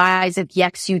under the guise of,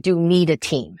 yes, you do need a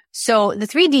team. So the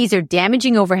 3 Ds are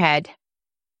damaging overhead,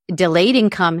 delayed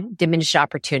income, diminished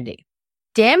opportunity.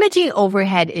 Damaging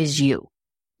overhead is you.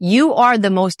 You are the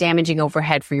most damaging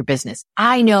overhead for your business.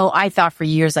 I know I thought for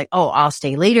years like, oh, I'll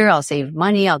stay later. I'll save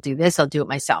money. I'll do this. I'll do it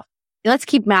myself. Let's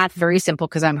keep math very simple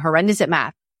because I'm horrendous at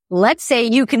math. let's say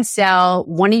you can sell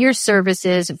one of your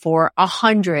services for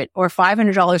 $100 or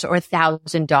 $500 or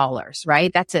 $1,000,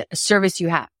 right? That's a service you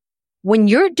have. When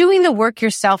you're doing the work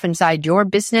yourself inside your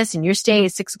business and you're staying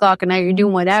at 6:00 at night, you're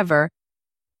doing whatever,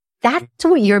 that's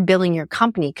what you're billing your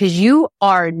company because you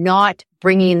are not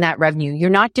bringing in that revenue. You're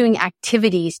not doing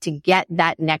activities to get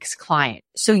that next client.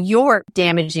 So you're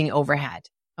damaging overhead.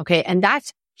 Okay. And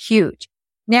that's huge.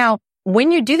 Now,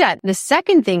 when you do that, the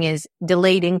second thing is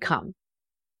delayed income.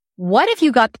 What if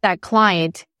you got that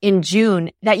client in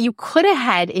June that you could have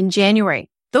had in January?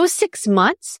 Those 6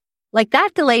 months, like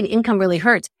that delayed income really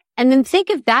hurts. And then think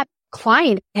if that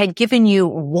client had given you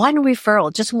one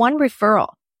referral, just one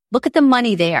referral. Look at the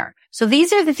money there. So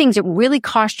these are the things that really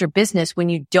cost your business when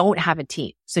you don't have a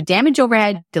team. So damage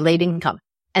overhead, delayed income.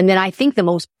 And then I think the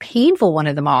most painful one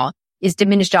of them all is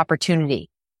diminished opportunity,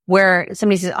 where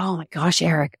somebody says, oh my gosh,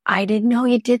 Eric, I didn't know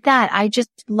you did that. I just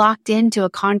locked into a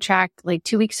contract like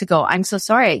 2 weeks ago. I'm so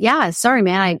sorry. Yeah, sorry,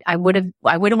 man. I would have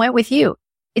went with you.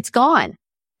 It's gone.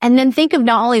 And then think of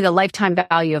not only the lifetime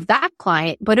value of that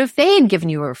client, but if they had given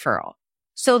you a referral.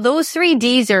 So those 3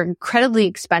 Ds are incredibly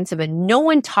expensive and no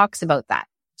one talks about that.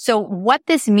 So what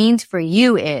this means for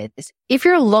you is if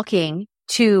you're looking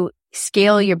to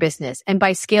scale your business, and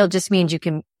by scale just means you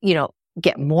can,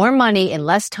 get more money in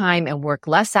less time and work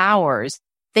less hours,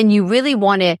 then you really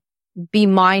want to be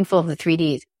mindful of the 3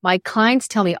 Ds. My clients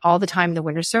tell me all the time in the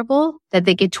Winner Circle that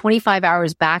they get 25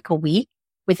 hours back a week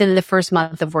within the first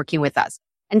month of working with us.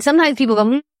 And sometimes people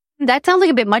go, that sounds like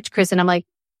a bit much, Chris. And I'm like,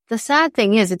 the sad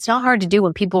thing is it's not hard to do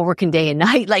when people are working day and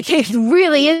night. Like it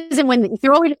really isn't when you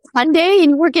throw in Sunday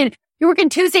and you're working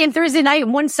Tuesday and Thursday night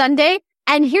and one Sunday.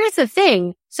 And here's the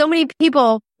thing. So many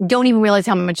people don't even realize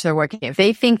how much they're working. If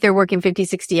they think they're working 50,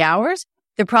 60 hours,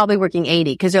 they're probably working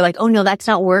 80 because they're like, oh no, that's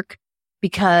not work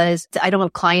because I don't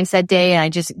have clients that day and I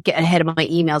just get ahead of my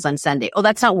emails on Sunday. Oh,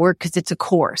 that's not work because it's a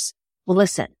course. Well,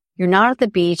 listen, you're not at the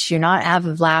beach. You're not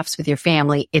having laughs with your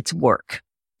family. It's work.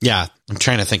 Yeah, I'm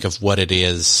trying to think of what it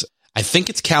is. I think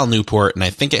it's Cal Newport, and I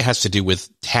think it has to do with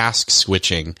task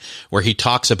switching, where he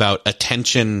talks about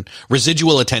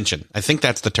residual attention. I think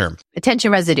that's the term.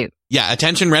 Attention residue. Yeah,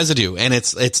 attention residue. And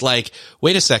it's like,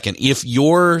 wait a second, if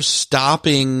you're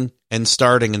stopping and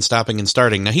starting and stopping and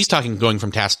starting. Now he's talking going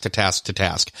from task to task to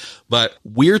task, but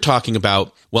we're talking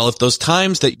about, well, if those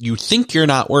times that you think you're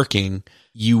not working,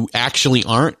 you actually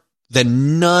aren't,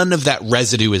 then none of that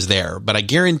residue is there. But I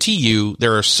guarantee you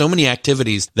there are so many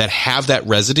activities that have that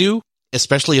residue,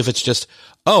 especially if it's just,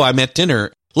 oh, I'm at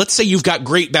dinner. Let's say you've got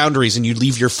great boundaries and you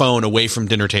leave your phone away from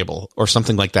dinner table or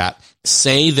something like that.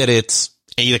 Say that it's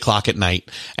 8:00 at night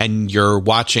and you're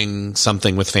watching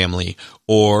something with family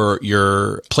or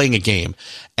you're playing a game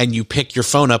and you pick your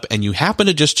phone up and you happen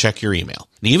to just check your email.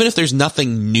 And even if there's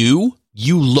nothing new,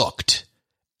 you looked.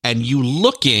 And you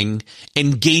looking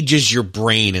engages your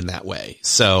brain in that way.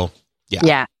 So,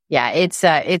 yeah. Yeah. It's.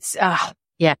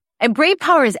 And brain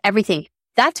power is everything.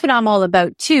 That's what I'm all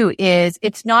about too, is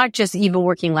it's not just even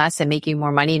working less and making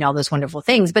more money and all those wonderful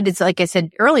things, but it's like I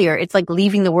said earlier, it's like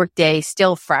leaving the workday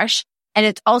still fresh. And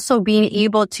it's also being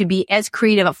able to be as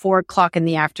creative at 4:00 in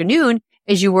the afternoon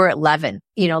as you were at 11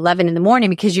 in the morning,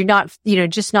 because you're not,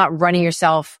 just not running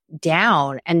yourself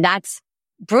down. And that's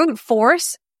brute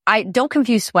force. I don't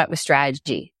confuse sweat with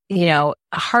strategy.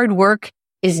 Hard work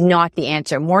is not the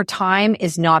answer. More time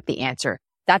is not the answer.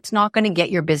 That's not going to get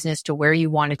your business to where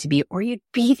you want it to be, or you'd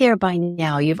be there by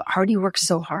now. You've already worked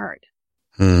so hard.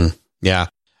 Yeah.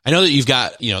 I know that you've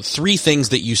got, 3 things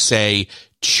that you say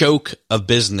choke a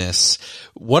business.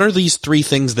 What are these 3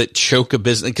 things that choke a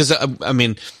business? Because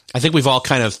I think we've all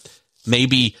kind of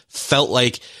maybe felt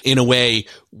like in a way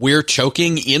we're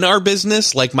choking in our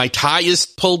business, like my tie is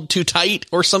pulled too tight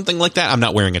or something like that. I'm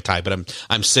not wearing a tie, but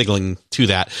I'm signaling to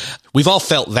that. We've all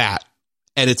felt that.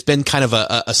 And it's been kind of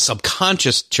a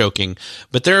subconscious choking,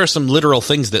 but there are some literal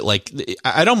things that, like,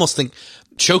 I'd almost think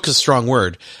choke is a strong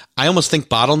word. I almost think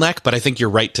bottleneck, but I think you're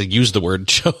right to use the word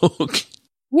choke.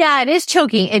 Yeah, it is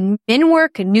choking in admin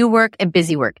work, new work, and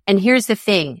busy work. And here's the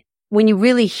thing. When you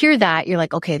really hear that, you're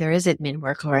like, okay, there is admin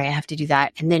work, or I have to do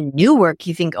that. And then new work,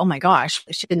 you think, oh my gosh,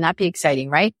 shouldn't that be exciting,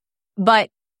 right? But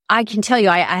I can tell you,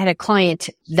 I had a client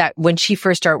that when she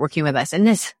first started working with us, and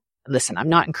listen, I'm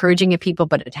not encouraging it, people,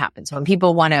 but it happens. When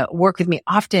people want to work with me,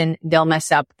 often they'll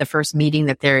mess up the first meeting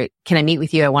that can I meet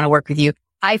with you? I want to work with you.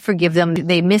 I forgive them.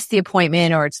 They miss the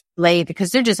appointment or it's late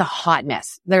because they're just a hot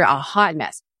mess. They're a hot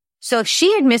mess. So if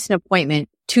she had missed an appointment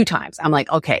 2 times, I'm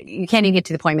like, okay, you can't even get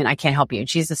to the appointment. I can't help you. And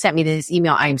she's sent me this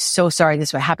email. I'm so sorry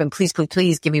this would happen. Please, please,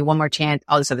 please give me one more chance,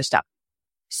 all this other stuff.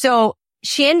 So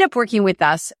she ended up working with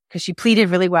us because she pleaded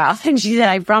really well. And she said,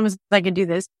 I promise I can do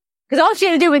this. Because all she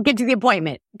had to do was get to the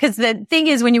appointment. Because the thing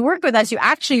is, when you work with us,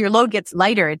 your load gets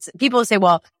lighter. It's people say,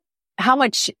 well, how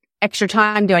much extra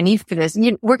time do I need for this?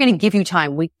 And we're going to give you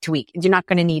time week to week. You're not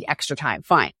going to need extra time.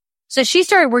 Fine. So she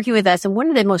started working with us. And one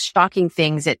of the most shocking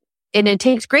things and it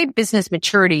takes great business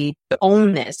maturity to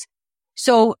own this.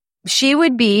 So she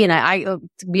would be, and I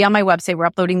be on my website, we're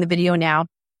uploading the video now.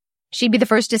 She'd be the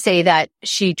first to say that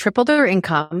she tripled her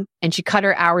income and she cut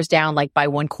her hours down like by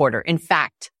 1/4. In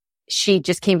fact, she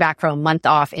just came back from a month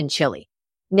off in Chile.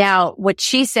 Now, what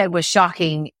she said was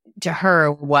shocking to her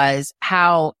was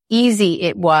how easy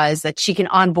it was that she can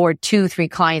onboard 2-3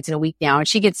 clients in a week now. And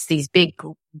she gets these big,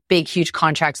 huge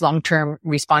contracts, long-term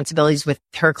responsibilities with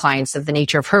her clients of the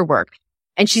nature of her work.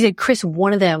 And she said, Chris,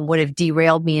 one of them would have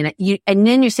derailed me. And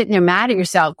then you're sitting there mad at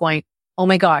yourself going, oh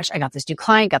my gosh, I got this new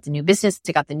client, got the new business,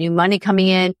 I got the new money coming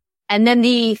in. And then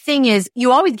the thing is,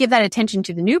 you always give that attention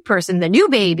to the new person, the new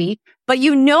baby, but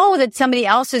you know that somebody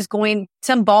else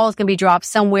some ball is going to be dropped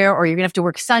somewhere, or you're going to have to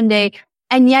work Sunday.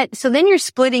 And yet, so then you're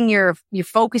splitting your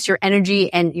focus, your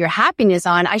energy, and your happiness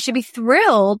on, I should be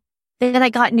thrilled that I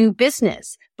got new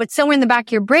business. But somewhere in the back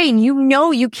of your brain, you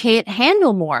know you can't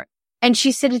handle more. And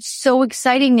she said, it's so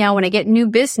exciting now when I get new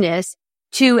business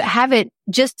to have it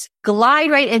just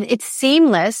glide right. And it's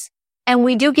seamless. And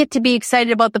we do get to be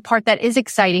excited about the part that is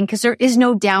exciting because there is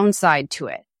no downside to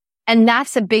it. And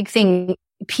that's a big thing.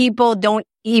 People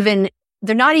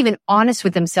they're not even honest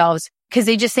with themselves because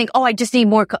they just think, oh, I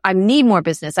need more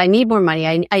business. I need more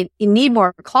money. I need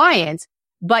more clients.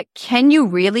 But can you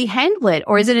really handle it?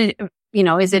 Or is it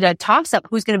a toss up?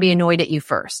 Who's going to be annoyed at you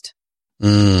first?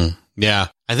 Yeah.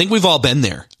 I think we've all been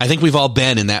there. I think we've all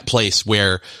been in that place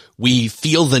where we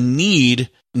feel the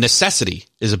necessity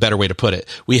is a better way to put it.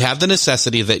 We have the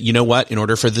necessity that, you know what, in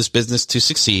order for this business to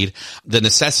succeed, the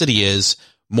necessity is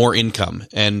more income.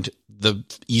 And the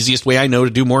easiest way I know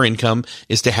to do more income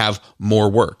is to have more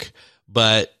work.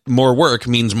 But more work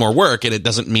means more work, and it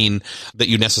doesn't mean that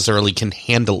you necessarily can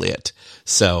handle it.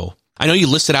 So I know you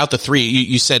listed out the 3.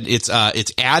 You said it's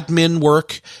admin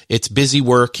work, it's busy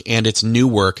work, and it's new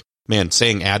work. Man,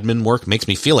 saying admin work makes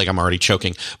me feel like I'm already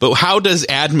choking. But how does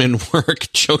admin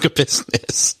work choke a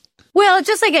business? Well,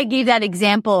 just like I gave that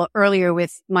example earlier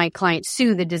with my client,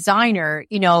 Sue, the designer,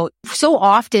 so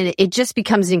often it just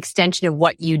becomes an extension of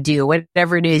what you do,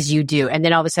 whatever it is you do. And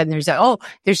then all of a sudden there's the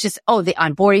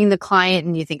onboarding the client,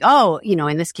 and you think,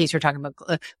 in this case, we're talking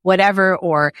about whatever,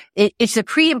 or it's the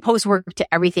pre and post work to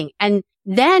everything. And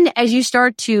then as you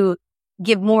start to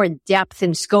give more depth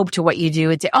and scope to what you do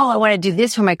and say, I want to do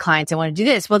this for my clients. I want to do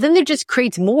this. Well, then there just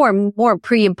creates more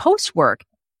pre and post work.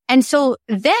 And so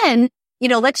then,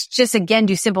 let's just again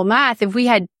do simple math. If we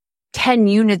had 10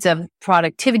 units of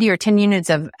productivity or 10 units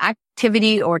of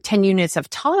activity or 10 units of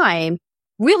time,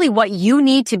 really what you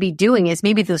need to be doing is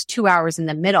maybe those 2 hours in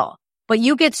the middle. But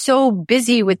you get so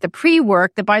busy with the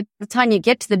pre-work that by the time you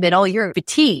get to the middle, you're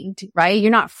fatigued, right?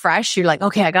 You're not fresh. You're like,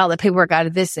 okay, I got all the paperwork out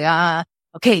of this.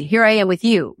 Okay, here I am with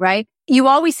you, right? You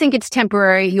always think it's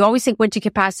temporary. You always think once you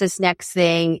get past this next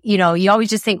thing, you always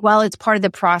just think, well, it's part of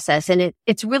the process, and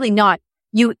it's really not.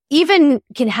 You even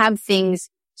can have things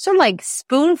sort of like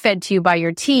spoon-fed to you by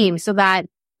your team so that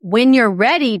when you're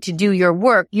ready to do your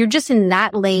work, you're just in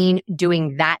that lane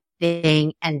doing that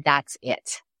thing, and that's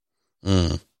it.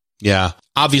 Yeah.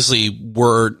 Obviously,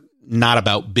 we're not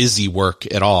about busy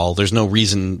work at all. There's no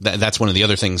reason. That's one of the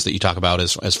other things that you talk about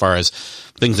as far as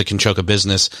things that can choke a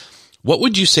business. What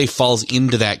would you say falls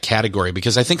into that category?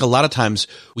 Because I think a lot of times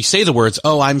we say the words,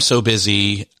 oh, I'm so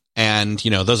busy. And,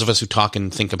 those of us who talk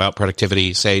and think about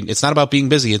productivity say it's not about being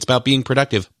busy. It's about being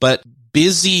productive. But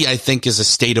busy, I think, is a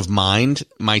state of mind.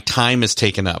 My time is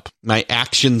taken up. My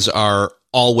actions are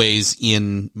always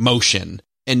in motion.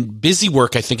 And busy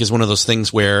work, I think, is one of those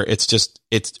things where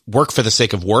it's work for the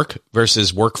sake of work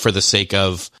versus work for the sake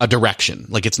of a direction.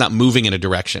 Like it's not moving in a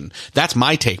direction. That's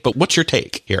my take. But what's your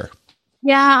take here?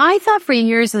 Yeah, I thought for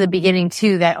years at the beginning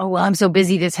too that, I'm so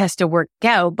busy, this has to work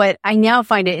out. But I now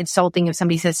find it insulting if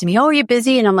somebody says to me, you're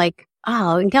busy. And I'm like,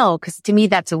 oh, no, because to me,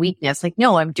 that's a weakness. Like,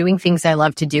 no, I'm doing things I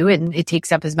love to do, and it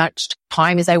takes up as much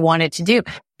time as I want it to do.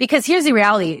 Because here's the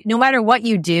reality. No matter what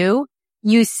you do,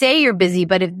 you say you're busy,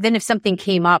 but if something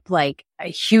came up like a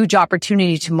huge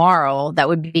opportunity tomorrow, that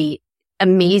would be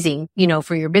amazing,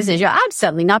 for your business. I'm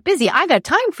suddenly not busy. I got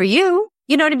time for you.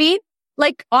 You know what I mean?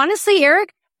 Like, honestly,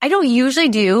 Eric, I don't usually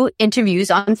do interviews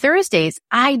on Thursdays.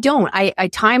 I don't. I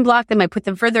time block them. I put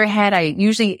them further ahead. I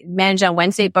usually manage on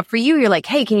Wednesday. But for you, you're like,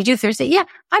 hey, can you do Thursday? Yeah,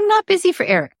 I'm not busy for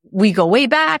Eric. We go way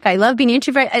back. I love being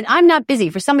introverted, and I'm not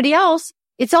busy. For somebody else,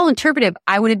 it's all interpretive.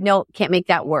 I would know, can't make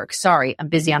that work. Sorry, I'm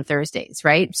busy on Thursdays,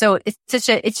 right? So it's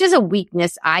just a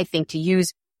weakness, I think, to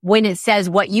use when it says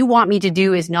what you want me to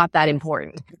do is not that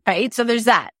important, right? So there's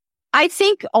that. I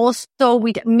think also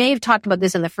we may have talked about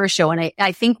this in the first show. And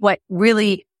I think what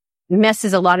really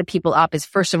messes a lot of people up is,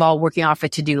 first of all, working off a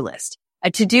to-do list.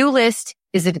 A to-do list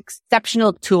is an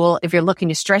exceptional tool if you're looking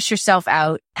to stress yourself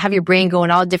out, have your brain go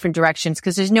in all different directions,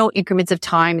 because there's no increments of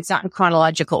time. It's not in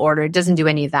chronological order. It doesn't do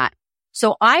any of that.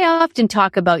 So I often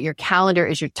talk about your calendar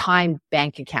as your time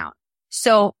bank account.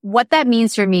 So what that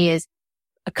means for me is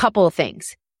a couple of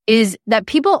things, is that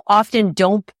people often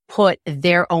don't put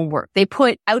their own work. They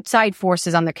put outside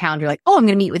forces on their calendar, like, oh, I'm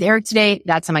going to meet with Eric today.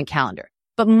 That's on my calendar.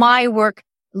 But my work,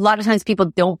 a lot of times people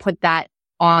don't put that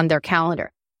on their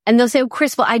calendar. And they'll say, oh,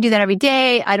 Chris, well, I do that every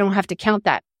day. I don't have to count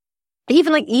that.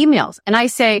 Even like emails. And I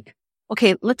say,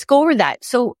 okay, let's go over that.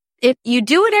 So if you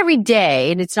do it every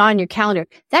day and it's not on your calendar,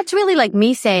 that's really like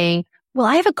me saying, well,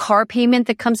 I have a car payment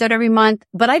that comes out every month,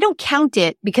 but I don't count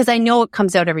it because I know it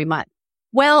comes out every month.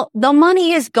 Well, the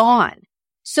money is gone.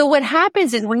 So what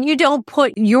happens is when you don't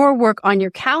put your work on your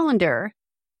calendar,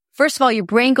 first of all, your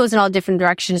brain goes in all different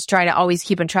directions, trying to always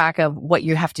keep on track of what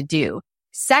you have to do.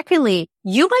 Secondly,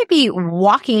 you might be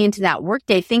walking into that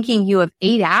workday thinking you have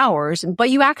 8 hours, but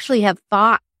you actually have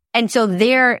thought. And so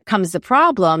there comes the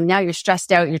problem. Now you're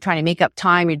stressed out. You're trying to make up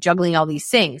time. You're juggling all these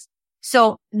things.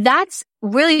 So that's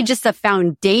really just the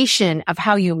foundation of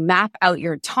how you map out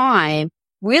your time,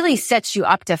 really sets you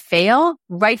up to fail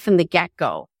right from the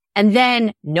get-go. And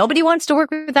then nobody wants to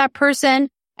work with that person.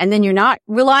 And then you're not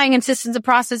relying on systems and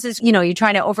processes. You know, you're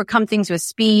trying to overcome things with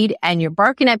speed and you're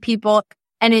barking at people,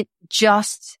 and it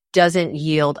just doesn't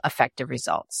yield effective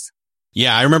results.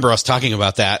 Yeah, I remember us talking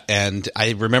about that, and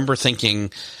I remember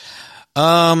thinking,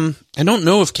 I don't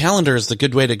know if calendar is the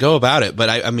good way to go about it, but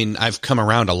I mean, I've come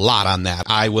around a lot on that.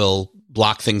 I will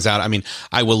block things out. I mean,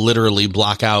 I will literally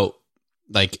block out,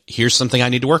 like, here's something I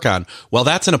need to work on. Well,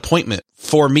 that's an appointment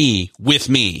for me, with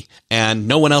me, and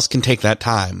no one else can take that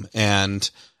time. And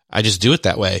I just do it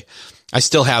that way. I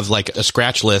still have like a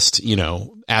scratch list, you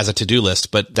know, as a to-do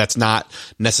list, but that's not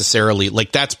necessarily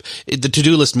like that's the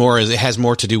to-do list more is it has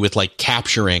more to do with like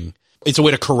capturing. It's a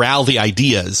way to corral the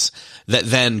ideas that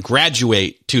then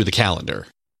graduate to the calendar.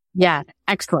 Yeah.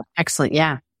 Excellent. Excellent.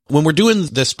 Yeah. When we're doing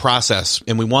this process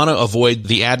and we want to avoid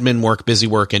the admin work, busy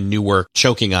work, and new work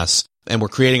choking us, and we're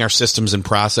creating our systems and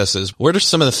processes, what are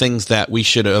some of the things that we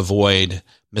should avoid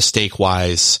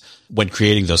mistake-wise when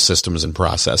creating those systems and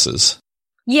processes?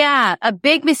 Yeah, a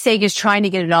big mistake is trying to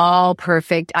get it all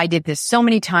perfect. I did this so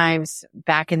many times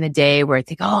back in the day where I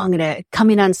think, oh, I'm going to come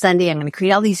in on Sunday. I'm going to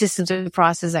create all these systems and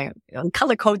processes. I'm going to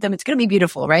color code them. It's going to be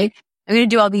beautiful, right? I'm going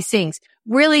to do all these things.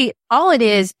 Really, all it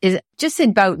is just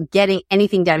about getting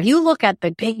anything done. If you look at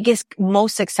the biggest,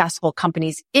 most successful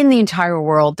companies in the entire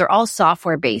world, they're all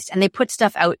software based and they put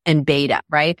stuff out in beta,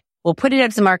 right? We'll put it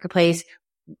out to the marketplace.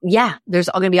 Yeah, there's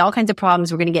going to be all kinds of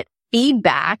problems. We're going to get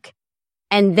feedback.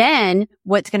 And then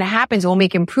what's going to happen is we'll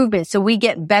make improvements. So we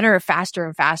get better, faster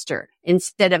and faster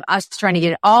instead of us trying to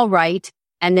get it all right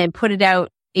and then put it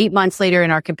out 8 months later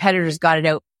and our competitors got it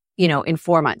out, you know, in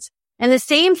 4 months. And the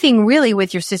same thing really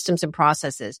with your systems and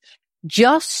processes.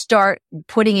 Just start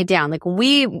putting it down. Like when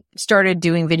we started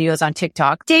doing videos on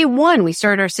TikTok, day one, we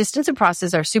started our systems and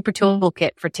processes, our super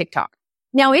toolkit for TikTok.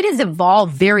 Now it has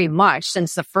evolved very much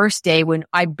since the first day when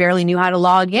I barely knew how to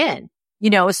log in. You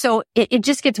know, so it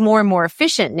just gets more and more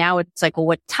efficient. Now it's like, well,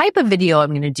 what type of video I'm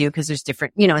going to do? Because there's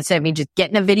different, you know, instead of me just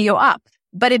getting a video up,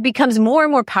 but it becomes more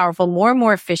and more powerful, more and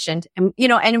more efficient. And, you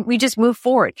know, and we just move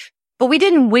forward, but we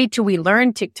didn't wait till we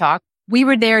learned TikTok. We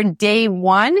were there day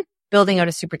one, building out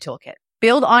a super toolkit,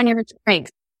 build on your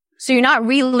strengths. So you're not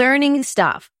relearning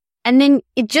stuff. And then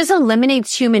it just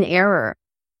eliminates human error.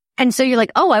 And so you're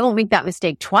like, oh, I won't make that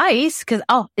mistake twice because,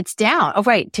 oh, it's down. Oh,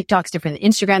 right. TikTok's different than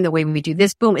Instagram. The way we do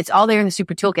this, boom, it's all there in the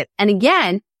super toolkit. And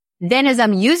again, then as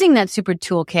I'm using that super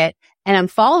toolkit and I'm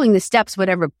following the steps,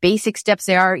 whatever basic steps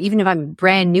they are, even if I'm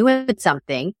brand new at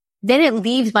something, then it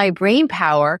leaves my brain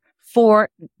power for,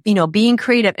 you know, being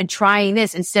creative and trying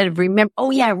this instead of remember, oh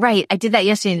yeah, right. I did that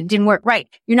yesterday and it didn't work. Right.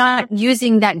 You're not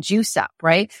using that juice up,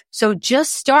 right? So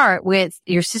just start with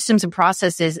your systems and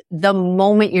processes the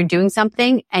moment you're doing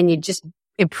something and you just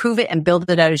improve it and build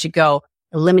it out as you go.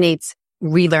 Eliminates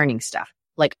relearning stuff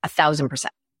like 1,000%.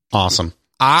 Awesome.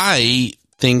 I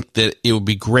think that it would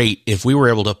be great if we were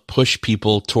able to push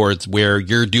people towards where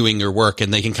you're doing your work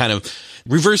and they can kind of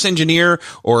reverse engineer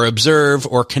or observe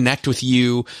or connect with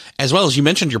you, as well as you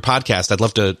mentioned your podcast. I'd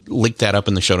love to link that up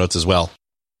in the show notes as well.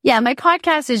 Yeah, my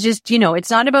podcast is just, you know, it's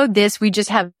not about this. We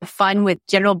just have fun with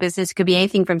general business. It could be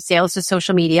anything from sales to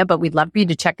social media, but we'd love for you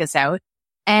to check us out.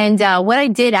 And what I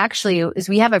did actually is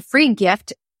we have a free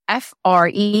gift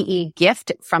FREE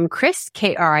gift from Chris,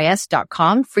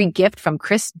 KRIS.com, free gift from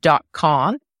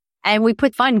Chris.com. And we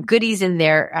put fun goodies in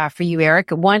there for you,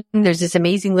 Eric. One, there's this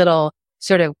amazing little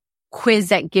sort of quiz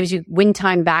that gives you win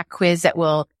time back quiz that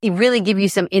will really give you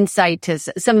some insight to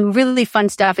some really fun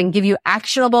stuff and give you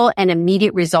actionable and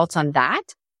immediate results on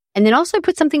that. And then also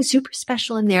put something super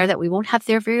special in there that we won't have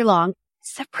there very long.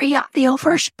 It's the free audio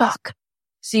version book.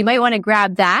 So you might want to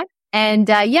grab that. And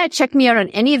check me out on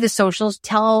any of the socials.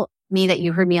 Tell me that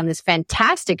you heard me on this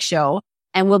fantastic show,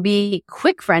 and we'll be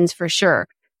quick friends for sure.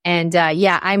 And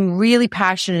I'm really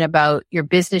passionate about your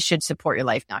business should support your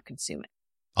life, not consume it.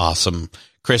 Awesome.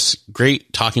 Chris,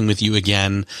 great talking with you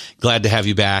again. Glad to have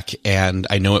you back. And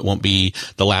I know it won't be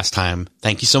the last time.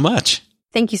 Thank you so much.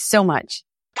 Thank you so much.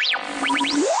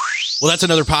 Well, that's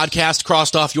another podcast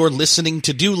crossed off your listening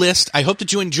to-do list. I hope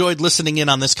that you enjoyed listening in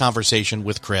on this conversation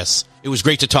with Chris. It was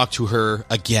great to talk to her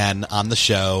again on the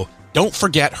show. Don't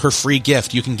forget her free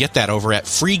gift. You can get that over at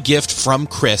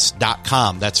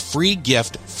freegiftfromchris.com. That's free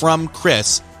gift from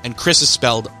Chris, and Chris is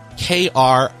spelled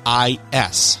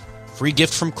KRIS.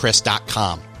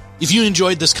 freegiftfromchris.com. If you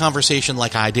enjoyed this conversation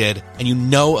like I did, and you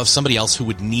know of somebody else who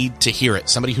would need to hear it,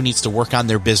 somebody who needs to work on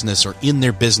their business or in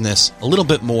their business a little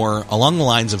bit more along the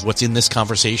lines of what's in this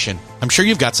conversation, I'm sure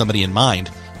you've got somebody in mind.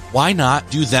 Why not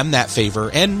do them that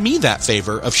favor and me that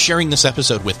favor of sharing this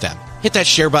episode with them? Hit that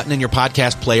share button in your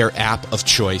podcast player app of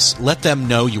choice. Let them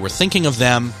know you were thinking of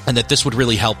them and that this would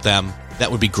really help them. That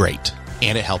would be great.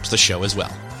 And it helps the show as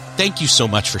well. Thank you so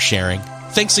much for sharing.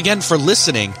 Thanks again for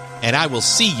listening, and I will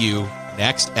see you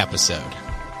next episode.